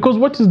 Yes, because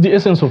what is the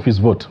essence of his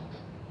vote?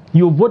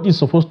 Your vote is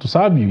supposed to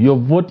serve you. Your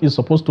vote is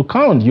supposed to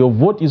count. Your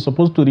vote is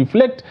supposed to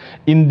reflect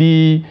in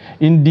the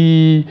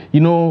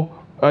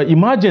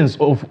emergence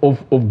of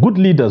good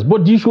leaders.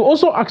 But you should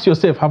also ask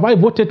yourself, have I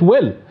voted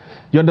well?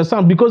 You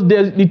understand? Because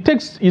it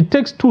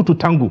takes two to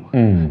tango.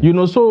 You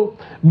know, so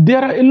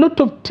there are a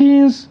lot of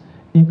things.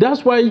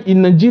 That's why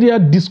in Nigeria,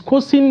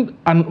 discussing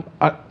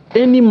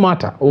any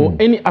matter or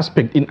any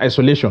aspect in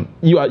isolation,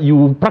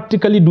 you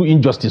practically do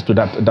injustice to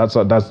that. That's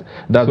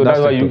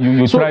why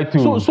you try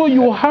to. So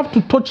you have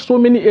to touch so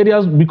many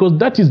areas because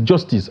that is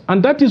justice,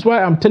 and that is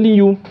why I'm telling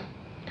you,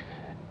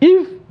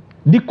 if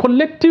the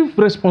collective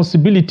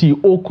responsibility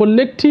or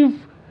collective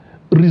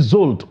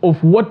result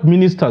of what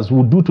ministers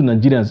will do to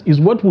Nigerians is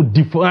what will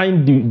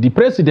define the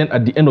president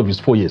at the end of his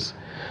 4 years.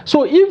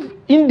 So if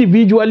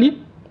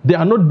individually they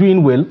are not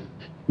doing well,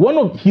 one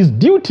of his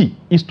duty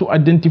is to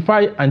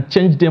identify and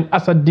change them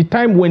as at the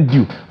time when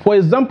due. For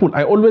example,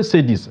 I always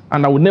say this,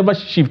 and I will never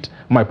shift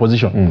my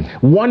position.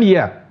 1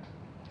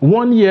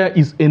 year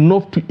is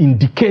enough to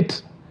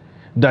indicate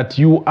that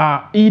you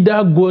are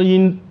either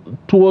going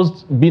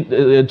towards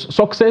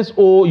success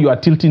or you are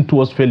tilting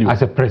towards failure.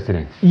 As a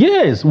president?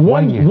 Yes,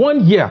 1 year.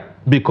 1 year,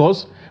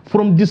 because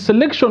from the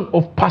selection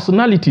of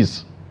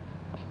personalities,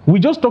 we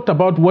just talked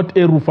about what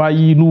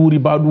Erufai,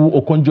 Nuribadu,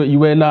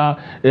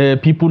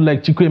 Okonjo-Iweala, people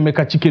like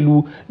Chikwemeka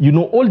Chikelu, you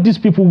know, all these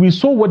people, we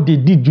saw what they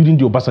did during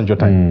the Obasanjo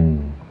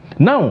time.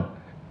 Now,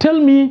 tell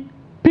me,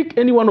 pick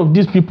any one of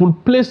these people,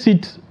 place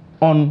it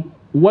on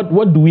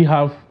what do we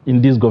have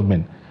in this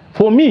government.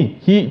 For me,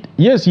 he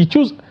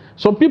chose.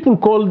 Some people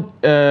call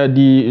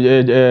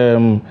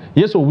Yeso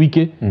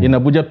Wike in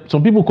Abuja.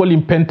 Some people call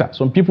him Penta.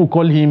 Some people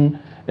call him.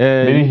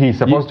 Maybe he's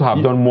supposed to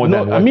have done more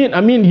than what?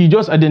 I mean, he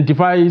just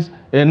identifies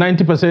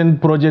 90%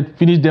 project,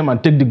 finish them,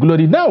 and take the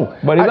glory. Now,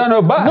 but is that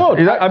not bad? No,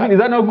 is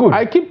that not good?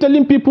 I keep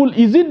telling people: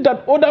 is it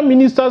that other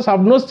ministers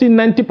have not seen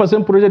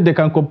 90% project they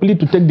can complete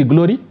to take the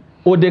glory,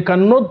 or they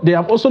cannot? They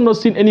have also not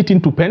seen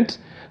anything to paint.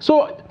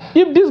 So,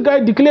 if this guy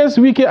declares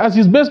Wike as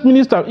his best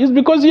minister, it's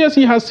because yes,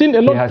 he has seen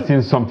a lot. He has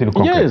seen something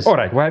concrete. Yes. All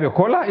right. We have a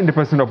caller in the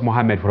person of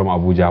Mohammed from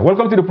Abuja.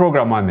 Welcome to the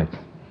program, Mohammed.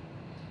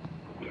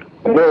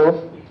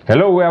 Hello.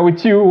 Hello, we are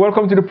with you.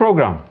 Welcome to the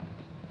program.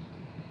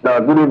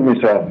 Good evening,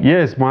 sir.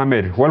 Yes,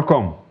 Mohammed.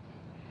 Welcome.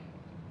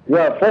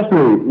 Yeah,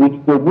 firstly,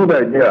 it's a good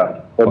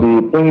idea for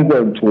the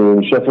president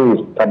to shuffle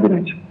his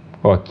cabinet.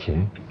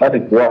 Okay. That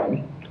is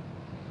one.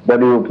 But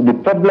the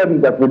problem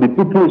is that when the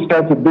people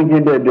start to bring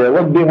in there,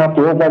 what they have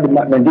to offer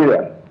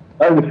Nigeria?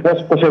 That's the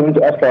first question we need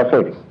to ask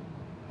ourselves.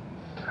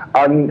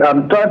 And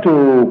I'm trying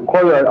to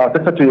call your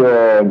attention to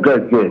your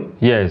guest here.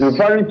 Yes.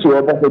 Referring to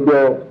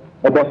Obasanjo.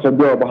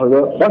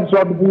 That's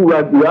why we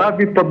have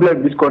a problem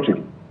in this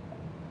country.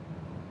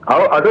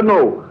 I don't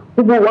know.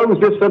 People, when we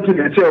say something,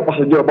 they say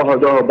Obasanjo.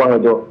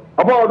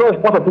 Obasanjo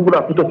is part of people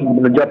that put us in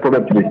the Nigerian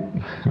problem today.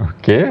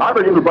 Okay.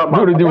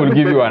 Nurudeen will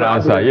give you an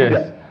answer.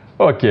 Yes.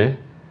 Okay.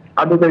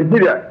 And the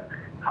Nigeria,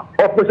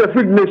 of the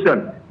Pacific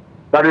nation,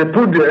 that they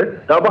put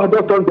there, the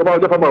Obasanjo turned to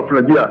Obasanjo farm of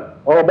Nigeria,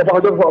 or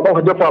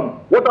Obasanjo farm.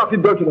 What have he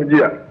done to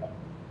Nigeria?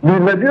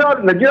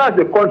 Nigeria as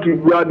a country,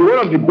 we are one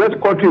of the best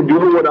countries in the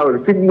whole world that will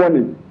receive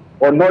money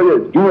or not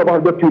yet during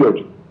Obasanjo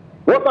period.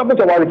 What happened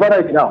to our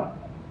refinery now?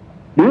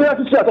 The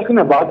EFCC are talking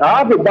about, I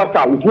have a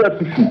backer with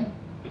EFCC.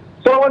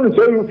 Someone is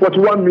saying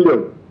 41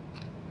 million.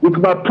 With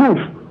my proof.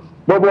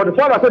 But the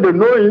fact that they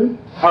know him,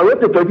 I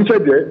wrote a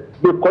petition there,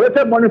 they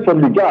collected money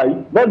from the guy,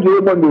 not the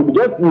old money,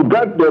 we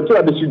bribe them so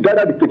that they should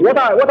gather the case. What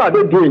are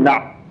they doing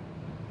now?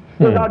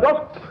 So now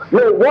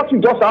what you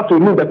just have to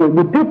know that the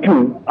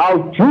people, how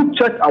to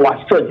check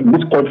ourselves in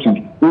this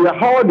country, we are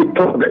how the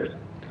progress.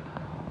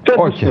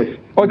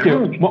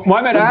 Okay.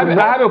 Mohammed,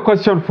 I have a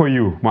question for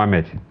you,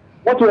 Mohammed.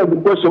 What was the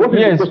question? What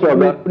is the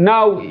question?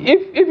 Now,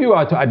 if you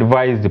are to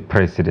advise the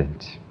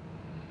president,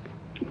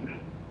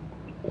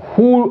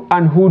 who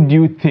do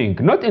you think,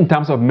 not in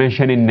terms of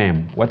mentioning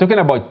name, we're talking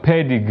about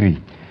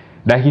pedigree,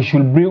 that he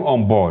should bring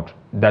on board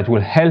that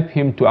will help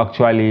him to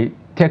actually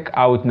take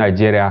out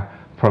Nigeria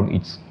from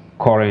its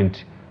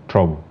current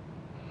trouble?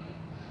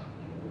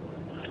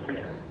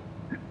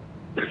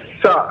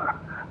 Sir,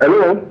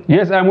 hello?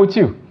 Yes, I'm with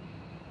you.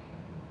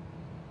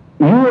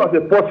 You as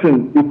a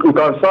person, you can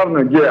serve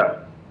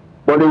Nigeria,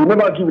 but they will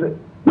never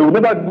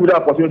give that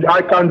opportunity.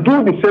 I can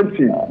do the same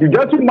thing. The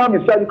gentleman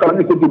beside you can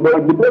do the same thing,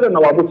 but the president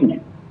of our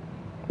motive.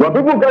 When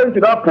people get into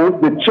that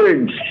post, they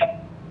change.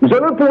 It's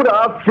only people that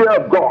have fear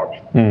of God.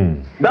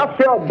 That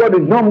fear of God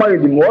is no more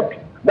in the mosque.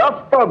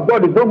 That fear of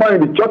God is no more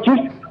in the churches.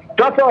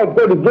 That fear of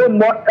God is no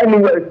more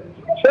anywhere.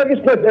 Service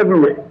place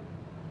everywhere.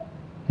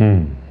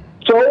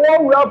 So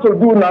what we have to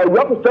do now, we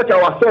have to check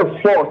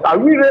ourselves first. Are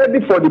we ready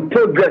for the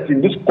progress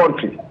in this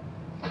country?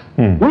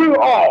 We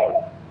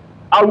all.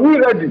 Are we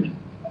ready?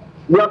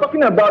 We are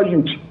talking about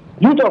youth.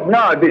 Youth of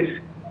nowadays,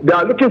 they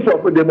are looking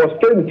for, they must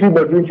stay in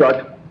 3-bedroom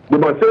flat. They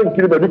must stay in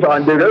 3-bedroom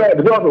flat, and they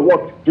don't have a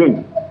work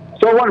doing.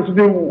 Someone is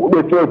sitting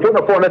with a phone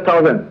of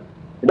 400,000.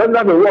 He doesn't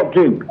have a work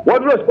doing.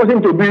 What do you expect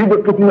him to be able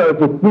to put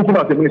him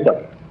as a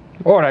minister?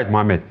 All right,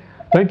 Mohammed.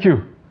 Thank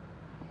you.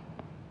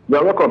 You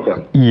are welcome,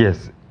 sir.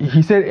 Yes.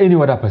 He said any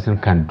other person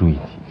can do it.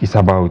 It's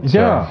about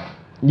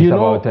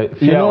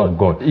fear of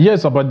God.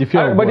 Yes, about the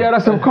fear of God. But there are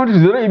some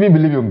countries that don't even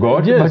believe in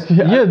God. Yes,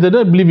 they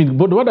don't believe in God.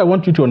 But what I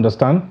want you to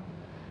understand,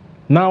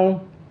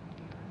 now,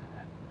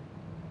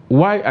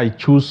 why I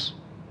just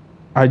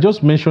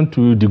mentioned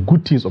to you the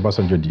good things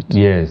Obasanjo did.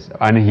 Yes,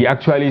 and he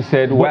actually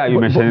said, why are you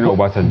mentioning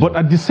Obasanjo? But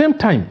at the same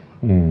time,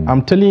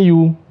 I'm telling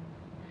you,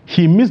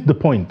 he missed the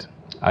point.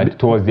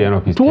 Towards the end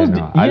of his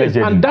tenure. Yes,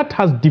 and that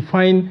has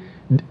defined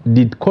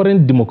the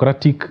current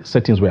democratic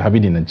settings we're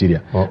having in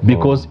Nigeria.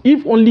 Because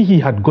if only he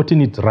had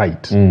gotten it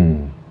right,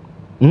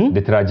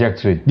 the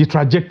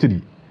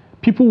trajectory,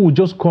 people would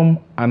just come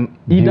and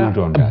build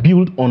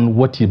on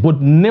what he,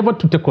 but never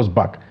to take us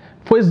back.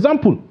 For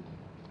example,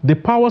 the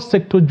power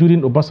sector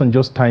during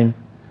Obasanjo's time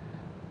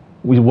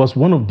it was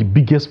one of the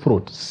biggest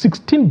frauds.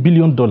 $16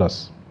 billion.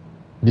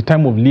 The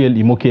time of Liel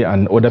Imoke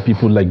and other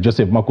people like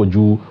Joseph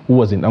Makoju, who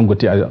was in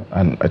Angote,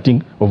 and I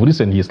think of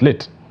recent he is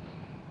late.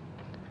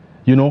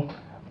 You know,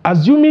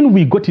 assuming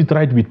we got it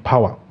right with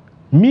power,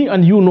 me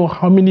and you know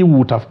how many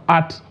would have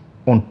had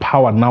on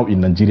power now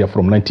in Nigeria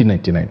from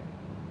 1999.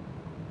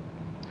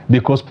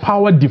 Because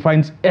power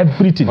defines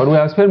everything. But we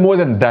have spent more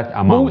than that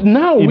amount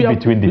now in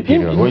between the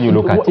period, when you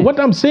look at it. What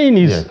I'm saying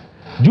is,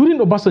 during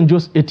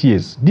Obasanjo's 8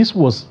 years, this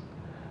was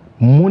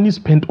money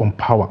spent on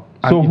power.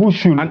 So who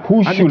should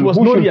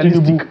Tinubu,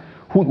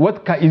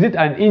 is it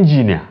an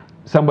engineer?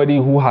 Somebody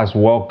who has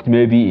worked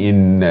maybe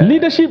in...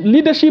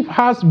 Leadership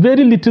has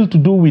very little to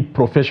do with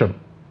profession.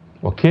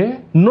 Okay.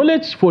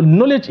 Knowledge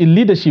in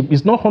leadership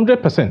is not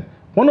 100%.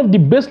 One of the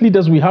best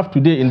leaders we have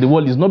today in the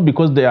world is not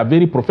because they are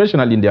very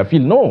professional in their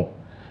field. No.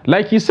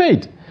 Like he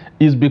said,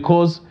 is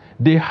because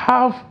they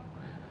have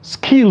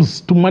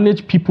skills to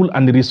manage people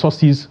and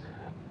resources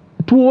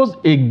towards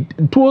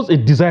a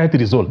desired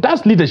result.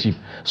 That's leadership.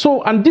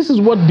 So, and this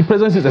is what the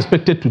president is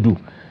expected to do.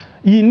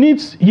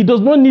 He does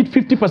not need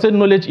 50%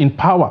 knowledge in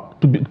power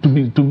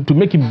to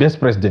make him best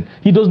president.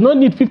 He does not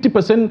need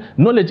 50%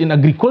 knowledge in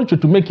agriculture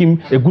to make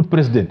him a good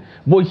president.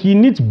 But he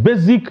needs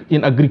basic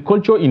in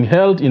agriculture, in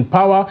health, in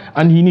power,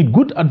 and he needs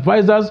good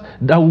advisors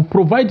that will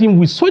provide him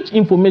with such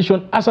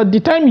information as at the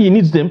time he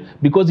needs them,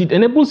 because it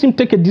enables him to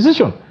take a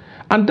decision.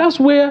 And that's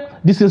where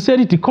the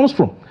sincerity comes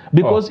from.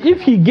 Because if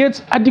he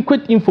gets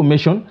adequate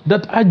information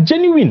that are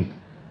genuine,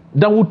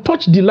 that will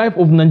touch the life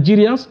of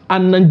Nigerians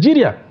and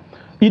Nigeria,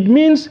 it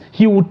means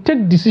he will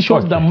take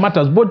decisions that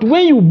matters. But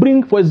when you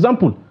bring, for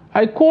example,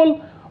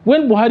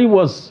 when Buhari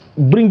was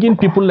bringing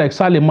people like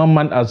Saleh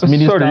Hamman as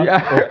minister. Sorry,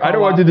 I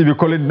don't want you to be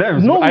calling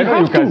names. No, I know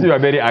you can see you are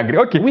very angry.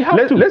 Okay,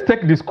 let's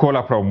take this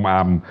caller from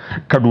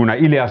Kaduna,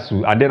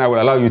 Ilyasu, and then I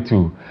will allow you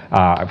to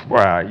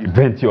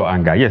vent your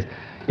anger. Yes,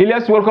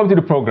 Ilyasu, welcome to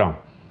the program.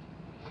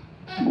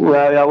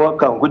 Well, you're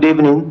welcome. Good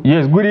evening.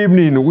 Yes, good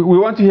evening. We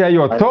want to hear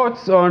your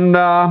thoughts on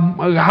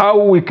how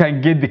we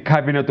can get the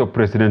cabinet of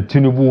President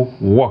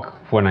Tinubu work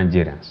for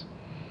Nigerians.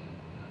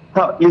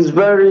 It's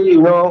very,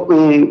 you know,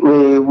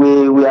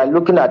 we are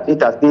looking at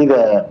it as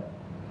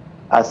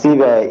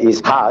if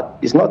it's hard.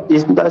 It's not.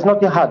 There's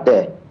nothing hard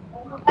there.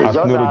 It's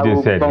just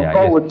Eng.Nurudeen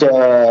said, with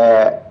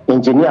the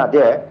engineer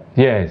there.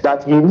 Yes.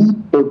 That he needs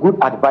a good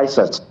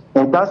advisor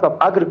in terms of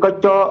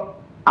agriculture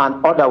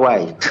and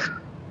otherwise.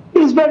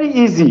 It's very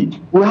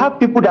easy. We have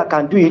people that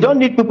can do it. You don't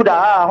need people that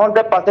are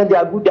 100% they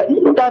are good.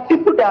 You know, there are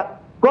people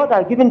that God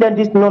has given them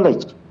this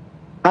knowledge,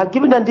 has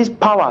given them this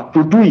power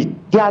to do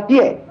it. They are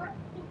there.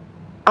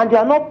 And they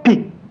are not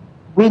picked.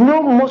 We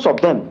know most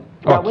of them.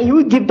 That when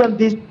you give them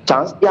this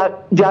chance, they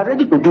are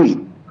ready to do it.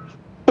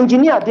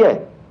 Engineer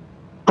there,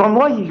 from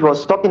what he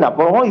was talking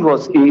about, what he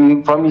was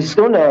from his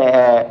own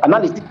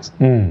analysis,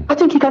 I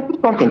think he can do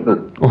something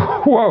good.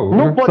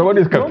 Wow, someone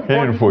is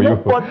campaigning for you.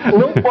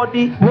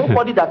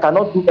 Nobody that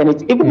cannot do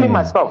anything. Even me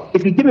myself,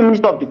 if you give me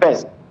Minister of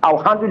Defense,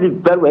 I'll handle it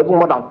very well, even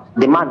more than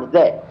the man is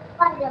there.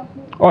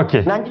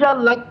 Okay.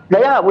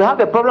 Nigeria, we have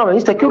a problem with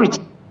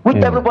insecurity, which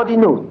everybody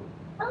knows.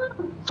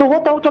 So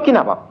what are we talking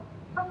about?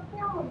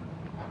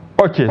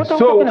 Okay,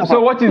 so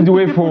what is the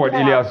way forward,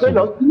 Ilyasu?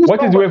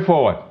 What is the way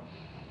forward?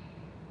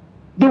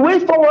 The way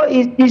forward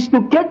is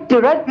to get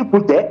the right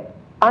people there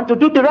and to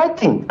do the right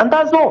thing, and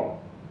that's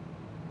all.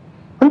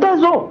 And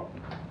that's all.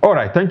 All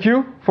right, thank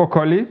you for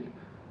calling.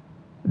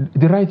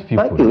 The right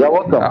people. Thank you. You're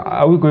welcome.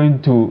 Are we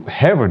going to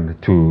heaven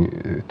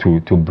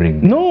to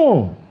bring?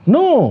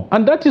 No,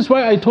 and that is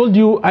why I told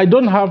you I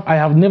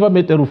have never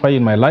met Erufai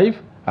in my life.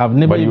 I've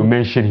never. But you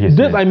mentioned his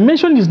name. I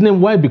mentioned his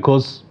name. Why?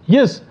 Because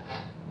yes,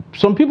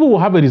 some people will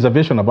have a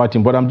reservation about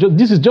him, but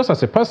this is just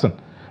as a person,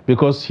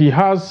 because he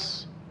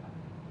has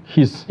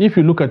if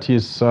you look at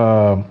his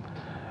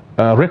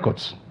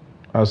records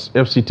as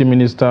FCT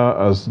minister,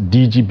 as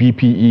DG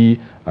BPE,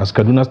 as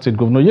Kaduna State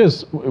Governor,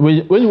 yes, when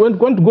you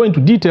want to go into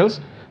details,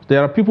 there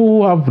are people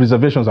who have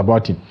reservations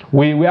about him.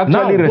 We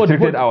actually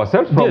restricted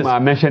ourselves from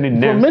mentioning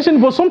names.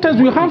 But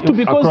sometimes we have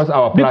to across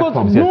our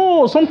platforms.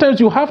 No, sometimes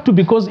you have to,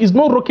 because it's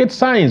not rocket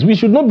science. We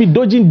should not be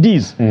dodging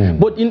this.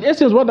 But in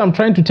essence, what I'm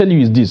trying to tell you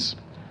is this.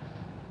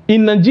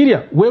 In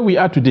Nigeria, where we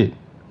are today,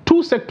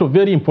 two sectors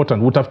very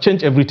important would have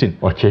changed everything.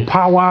 Okay.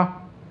 Power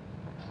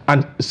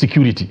and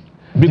security.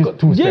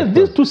 Because,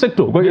 these two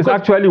sectors. Because it's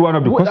actually one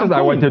of the questions I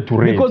wanted to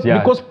raise.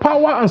 Because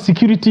power and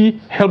security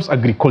helps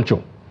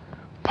agriculture.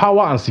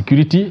 Power and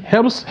security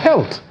helps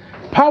health.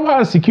 Power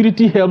and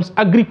security helps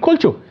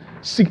agriculture,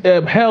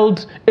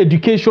 health,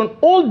 education.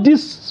 All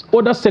these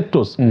other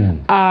sectors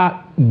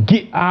are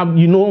being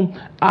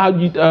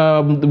regulated.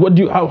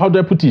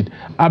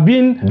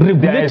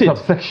 There is a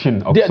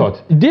subsection of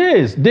sort.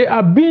 Yes, they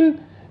are being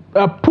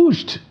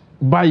pushed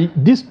by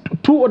these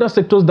two other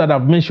sectors that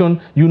I've mentioned,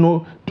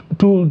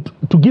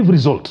 to give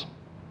result.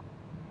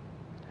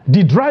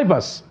 The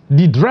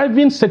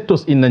driving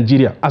sectors in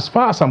Nigeria, as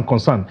far as I'm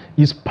concerned,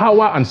 is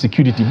power and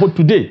security. But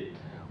today,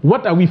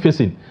 what are we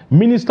facing?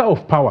 Minister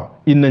of Power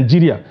in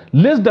Nigeria,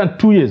 less than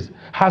 2 years,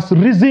 has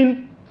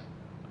risen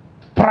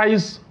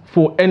price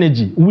for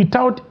energy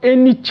without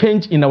any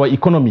change in our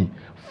economy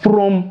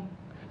from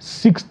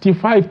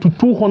 65 to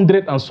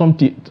 200 and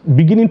something,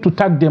 beginning to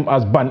tag them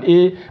as band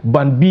A,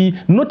 band B.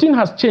 Nothing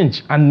has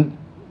changed. And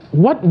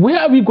where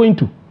are we going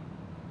to?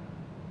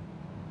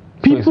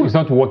 People, so it's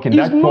not working.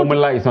 That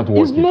formula is not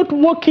working. It's not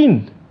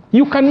working.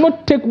 You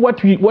cannot take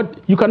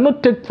you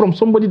cannot take from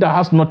somebody that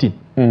has nothing,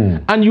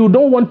 and you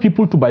don't want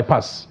people to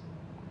bypass.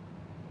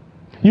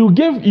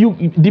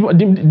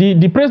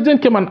 The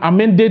president came and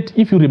amended,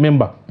 if you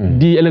remember,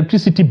 the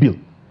electricity bill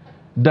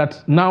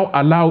that now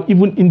allow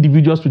even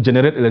individuals to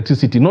generate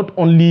electricity, not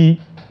only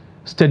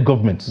state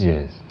governments.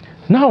 Yes.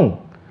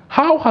 Now,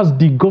 how has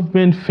the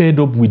government fed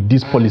up with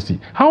this policy?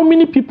 How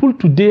many people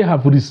today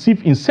have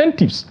received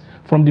incentives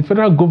from the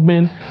federal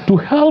government to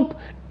help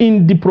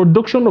in the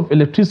production of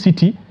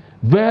electricity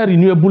via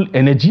renewable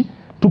energy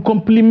to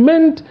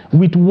complement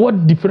with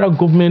what the federal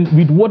government,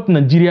 with what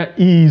Nigeria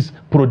is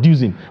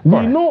producing?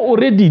 We know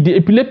already the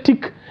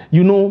epileptic,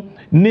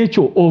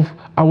 nature of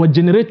our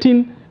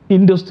generating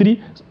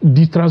industry,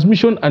 the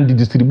transmission and the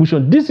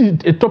distribution. This is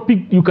a topic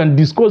you can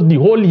discuss the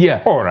whole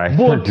year. All right,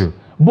 thank you.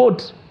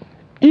 But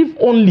if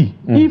only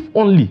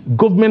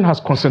government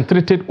has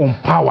concentrated on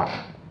power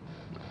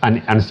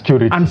and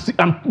security and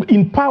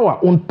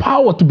on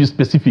power to be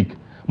specific,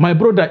 my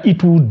brother,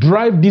 it will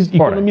drive this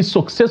economy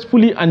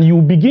successfully, and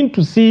you begin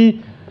to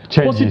see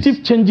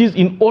positive changes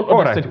in all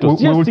other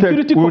sectors. We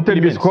will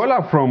take this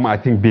caller from, I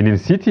think, Benin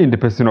City in the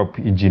person of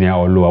Engineer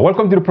Olua.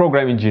 Welcome to the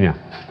program, Engineer.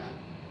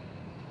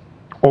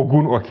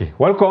 Ogun, okay.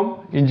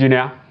 Welcome,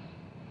 Engineer.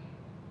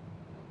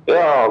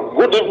 Yeah,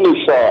 good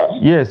evening, sir.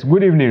 Yes,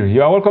 good evening.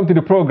 You are welcome to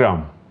the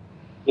program.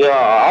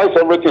 Yeah, how's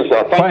everything,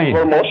 sir? Thank you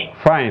very much.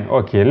 Fine,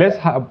 okay. Let's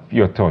have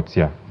your thoughts,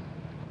 yeah.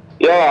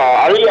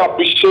 Yeah, I really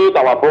appreciate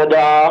our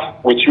brother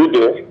with you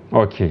there.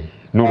 Okay.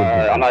 No.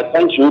 And I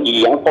thank you,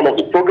 the anchor of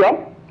the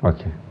program.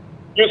 Okay.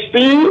 You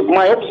see,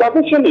 my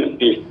observation is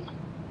this.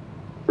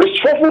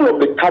 Reshuffling of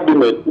the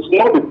cabinet is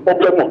not the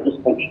problem of this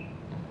country.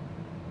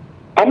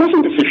 I'm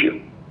making this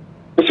issue.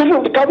 The reshuffling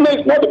of the cabinet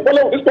is not the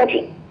problem of this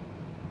country.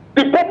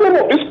 The problem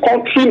of this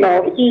country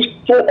now is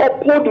to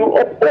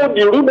uphold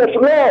the rule of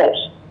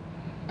laws.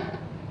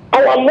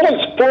 Our law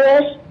is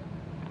porous,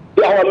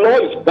 our law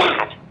is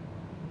bad.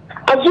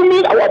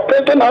 Assuming our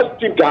president has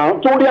sit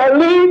down to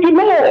rearrange the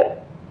law.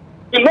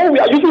 The law we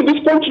are using in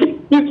this country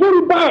is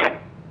very bad.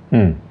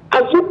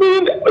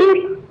 Assuming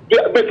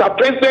if Mr.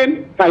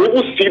 President can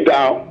even sit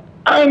down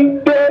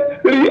and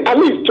at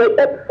least to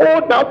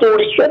uphold now to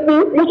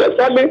reshuffle most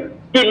especially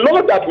the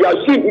law that we are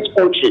using in this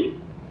country.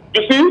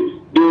 You see,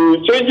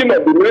 the changing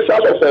of the minister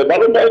of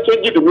environment,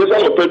 changing the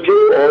minister of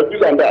petrol, or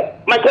this and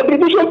that. My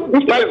contribution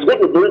this time is going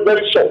to be very,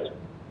 very short.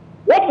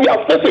 What we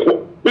are facing,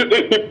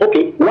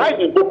 okay, why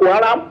the Boko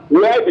Haram,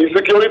 why the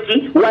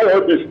security, why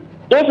all this?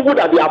 Those people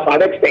that they have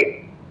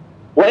arrested,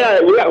 where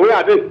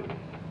are they?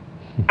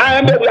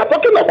 And we are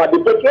talking about the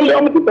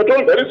petroleum. The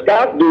petrol is very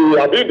scarce.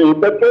 The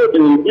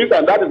petrol, this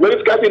and that is very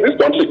scarce in this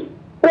country.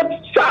 But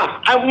sir,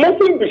 I'm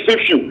making this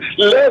issue.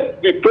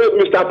 Let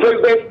Mr.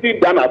 President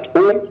sit down at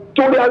home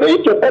to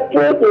rearrange the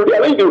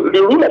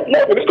rule of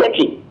law in this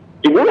country.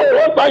 The rule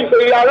of law is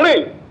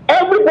rearranged.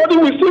 Everybody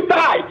will sit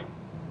tight.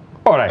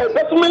 All right.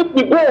 Investment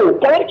will go,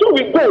 corruption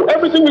will go,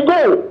 everything will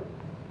go.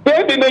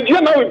 Then the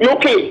Nigerian now will be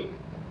okay.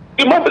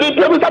 The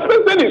Mr.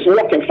 President is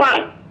working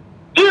fine.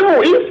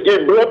 Even if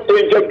he brought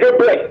Agent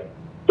Gabriel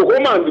to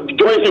come and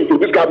join him to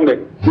this cabinet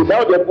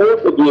without the vote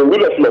of the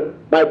rule of law,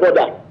 my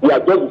brother, we are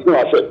just between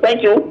ourselves.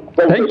 Thank you.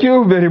 Thank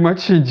you very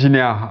much,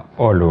 Engineer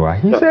Olua.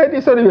 He said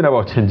it's not even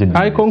about changing.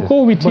 I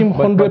concur with him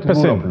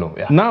 100%.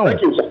 Yeah. Now,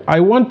 you, I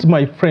want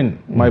my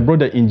friend, my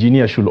brother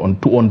Engineer Shul,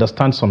 to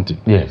understand something.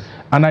 Yes.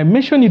 And I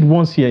mentioned it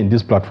once here in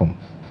this platform.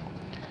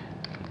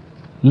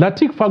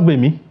 Lateef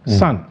Fagbemi,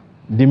 son,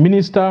 the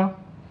Minister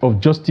of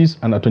Justice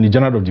and Attorney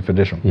General of the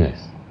Federation.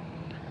 Yes.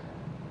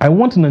 I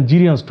want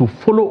Nigerians to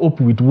follow up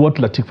with what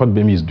Lateef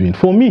Fagbemi is doing.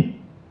 For me,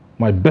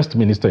 my best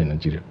minister in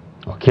Nigeria.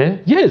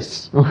 Okay.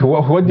 Yes.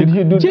 What did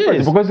he do?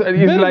 Yes. Because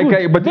it's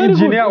like, but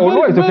Engineer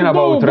Olua is talking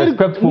about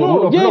respect for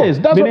rule of law. Yes,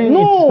 that's what,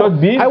 no.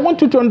 I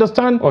want you to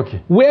understand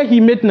where he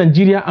met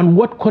Nigeria and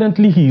what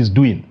currently he is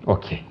doing.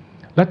 Okay.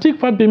 Lateef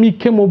Fagbemi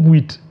came up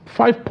with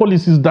 5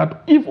 policies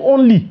that if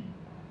only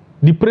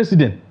the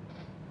president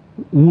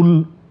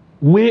will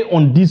weigh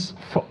on these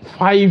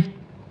 5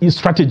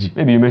 strategy.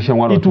 Maybe you mention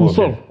one or two. It will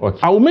solve. Okay.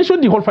 I will mention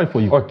the whole 5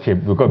 for you. Okay,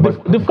 because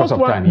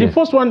the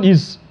first one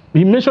is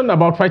he mentioned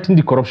about fighting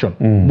the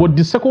corruption. But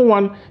the second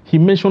one, he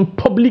mentioned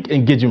public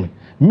engagement.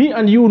 Me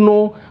and you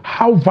know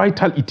how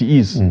vital it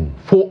is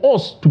for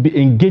us to be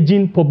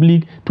engaging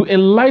public, to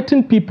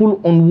enlighten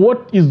people on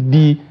what is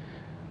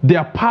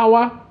their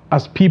power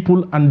as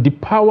people and the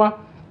power,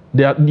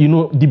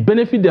 the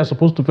benefit they are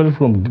supposed to feel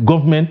from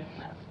government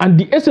and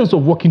the essence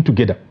of working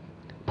together.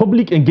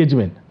 Public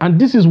engagement. And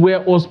this is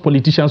where us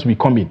politicians will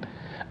come in.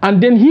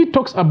 And then he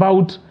talks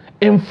about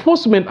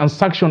enforcement and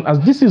sanction, as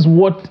this is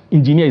what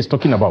Engineer is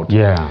talking about.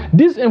 Yeah.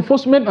 This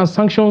enforcement and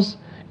sanctions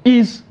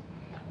is,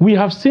 we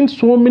have seen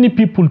so many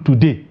people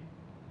today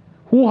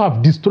who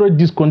have destroyed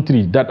this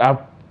country that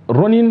are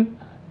running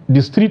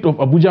the street of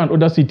Abuja and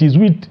other cities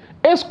with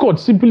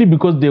escorts simply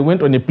because they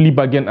went on a plea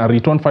bargain and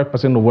returned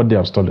 5% of what they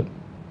have stolen.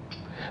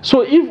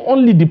 So if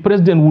only the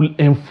president will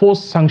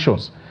enforce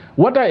sanctions,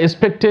 what I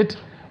expected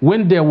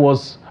when there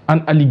was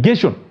an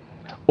allegation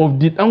of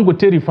the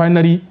Dangote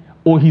refinery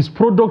or his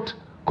product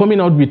coming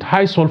out with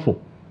high sulfur,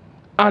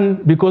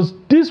 and because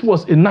this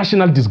was a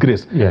national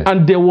disgrace, yes.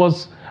 And there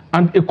was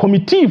a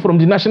committee from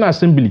the National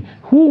Assembly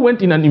who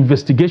went in an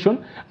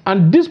investigation,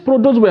 and these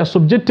products were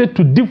subjected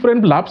to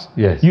different labs,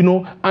 yes. You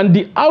know, and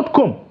the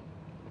outcome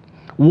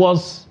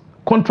was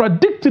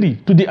contradictory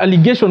to the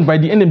allegation by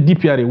the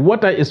NMDPRA.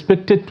 What I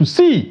expected to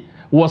see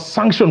was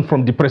sanction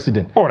from the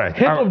president. All right.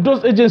 Head of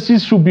those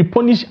agencies should be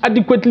punished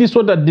adequately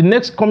so that the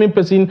next coming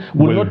person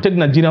will not take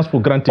Nigerians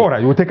for granted. All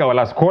right, we'll take our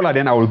last caller,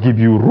 then I will give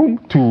you room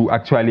to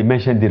actually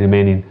mention the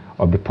remaining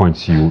of the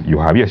points you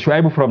have. Yes,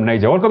 Shuaibu from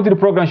Niger. Welcome to the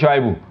program,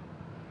 Shuaibu.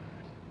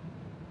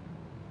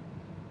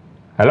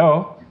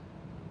 Hello?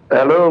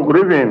 Hello, good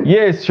evening.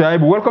 Yes,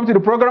 Shuaibu, welcome to the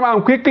program,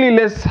 and quickly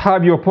let's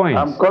have your points.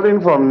 I'm calling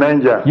from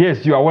Niger.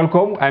 Yes, you are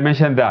welcome. I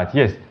mentioned that,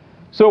 yes.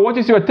 So what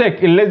is your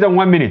take in less than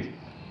 1 minute?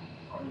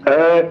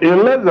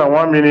 In less than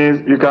 1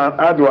 minute, you can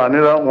add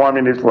another 1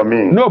 minute for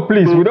me. No,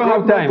 please, we don't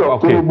have time.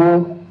 Okay.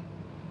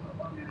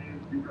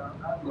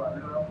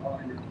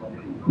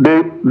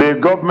 The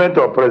government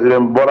of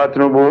President Bola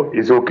Tinubu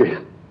is okay.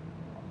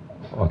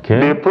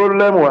 Okay. The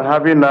problem we're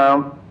having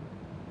now,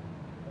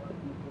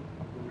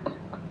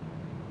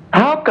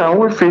 how can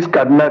we fix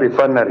Kaduna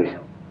refinery?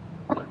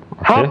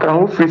 How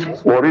can we fix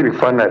Warri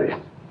refinery?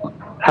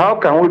 How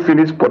can we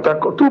finish Port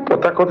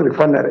Harcourt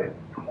refinery?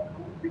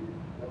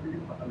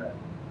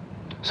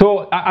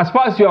 So, as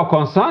far as you are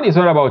concerned, it's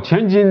not about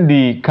changing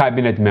the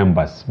cabinet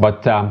members,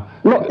 but... no,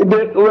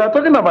 we are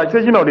talking about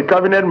changing of the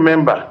cabinet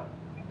member.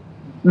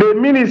 The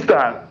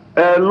minister,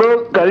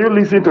 look, can you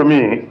listen to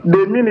me?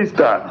 The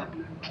minister,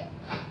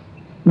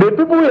 the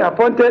people we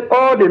appointed,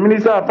 all the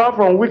ministers, apart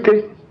from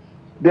Wike,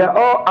 they are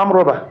all armed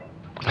robbers.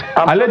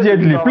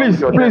 Allegedly,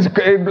 please,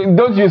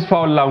 don't use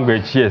foul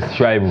language. Yes,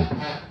 Shuaibu.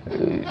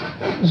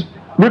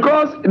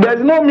 Because there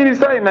is no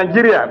minister in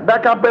Nigeria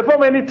that can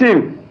perform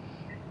anything.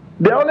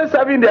 They are only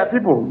serving their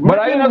people. But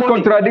are you not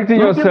contradicting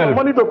yourself?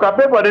 Money to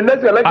campaign for the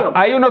next election.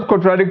 Are you not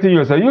contradicting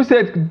yourself? You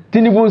said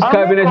Tinubu's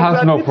cabinet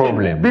has no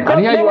problem.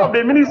 Because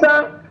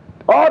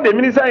all the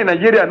ministers in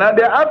Nigeria now,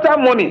 they are after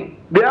money.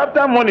 They are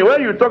after money.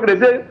 When you talk, they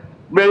say,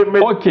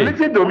 okay.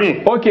 Listen to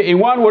me. Okay, in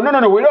one word.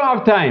 No, we don't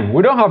have time.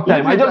 We don't have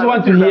time. I just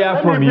want to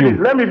hear from you.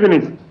 Let me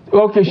finish.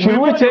 Okay, should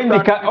we change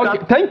the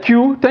okay, thank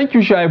you,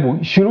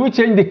 Shuaibu. Should we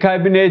change the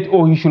cabinet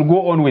or he should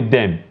go on with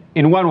them?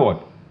 In one word.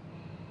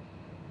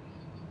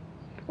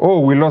 Oh,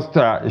 we lost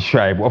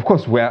Shuaibu. Of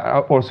course, we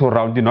are also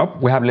rounding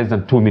up. We have less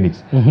than 2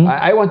 minutes.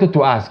 I wanted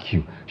to ask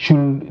you,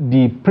 should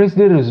the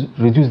president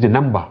reduce the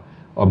number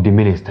of the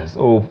ministers,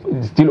 or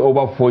still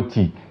over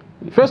 40?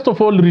 First of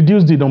all,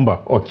 reduce the number.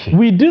 Okay.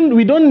 We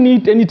don't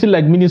need anything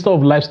like Minister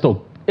of Livestock.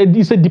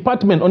 It's a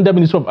department under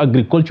Minister of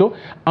Agriculture,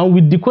 and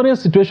with the current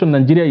situation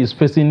Nigeria is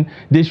facing,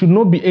 there should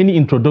not be any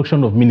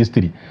introduction of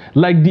ministry.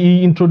 Like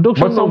the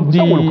introduction of the...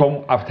 Some will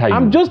come after you.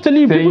 I'm just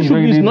telling you, people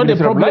should be, it's not a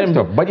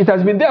problem. But it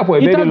has been there for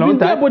a very long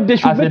time.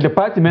 As a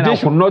department, I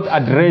could not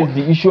address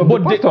the issue of the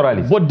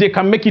pastoralists. But they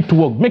can make it to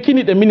work. Making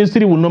it a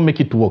ministry will not make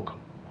it to work.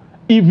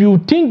 If you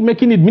think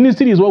making it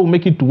ministry is what will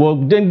make it to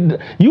work,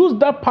 then use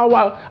that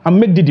power and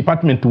make the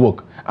department to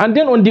work. And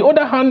then on the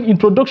other hand,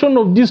 introduction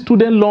of this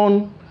student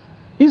loan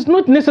is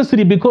not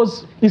necessary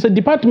because it's a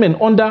department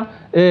under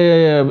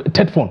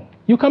TED fund.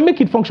 You can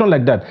make it function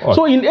like that. Okay.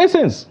 So in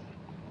essence,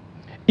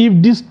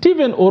 if the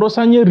Stephen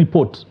Orosanye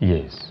report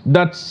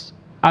that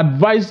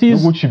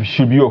advises... Which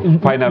should be your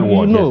final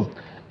word. Yes.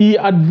 He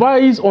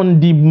advised on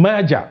the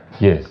merger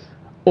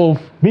of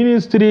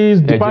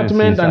ministries,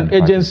 departments and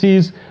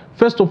agencies,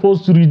 first of all,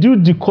 to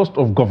reduce the cost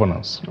of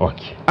governance.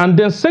 Okay. And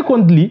then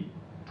secondly,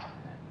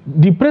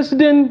 the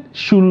president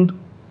should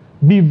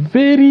be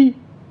very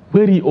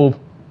wary of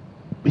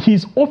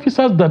his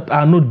officers that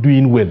are not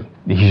doing well.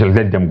 He shall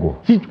let them go.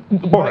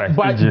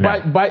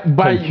 By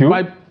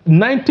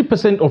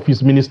 90% of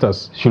his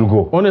ministers should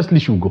go. Honestly,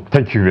 should go.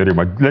 Thank you very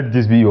much. Let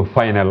this be your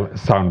final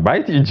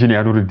soundbite.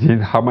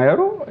 Eng.Nurudeen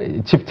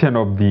Hamman, chieftain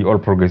of the All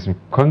Progressive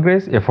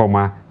Congress, a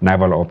former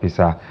naval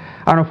officer,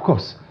 and of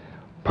course,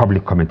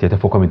 public commentator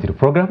for coming to the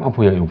program and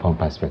for your informed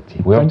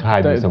perspective. We have to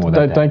have you some of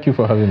that. Thank you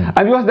for having me.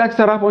 And because that's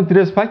a wrap on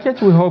today's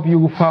package, we hope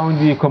you found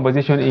the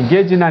conversation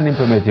engaging and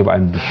informative,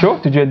 and be sure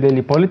to join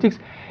Daily Politics,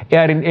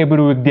 airing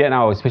every weekday and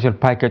our special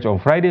package on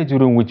Friday,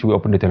 during which we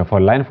open the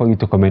telephone line for you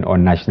to comment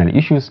on national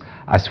issues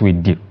as we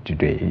did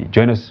today.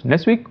 Join us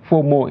next week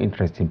for more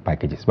interesting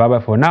packages. Bye-bye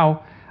for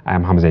now. I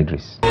am Hamza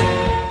Idris.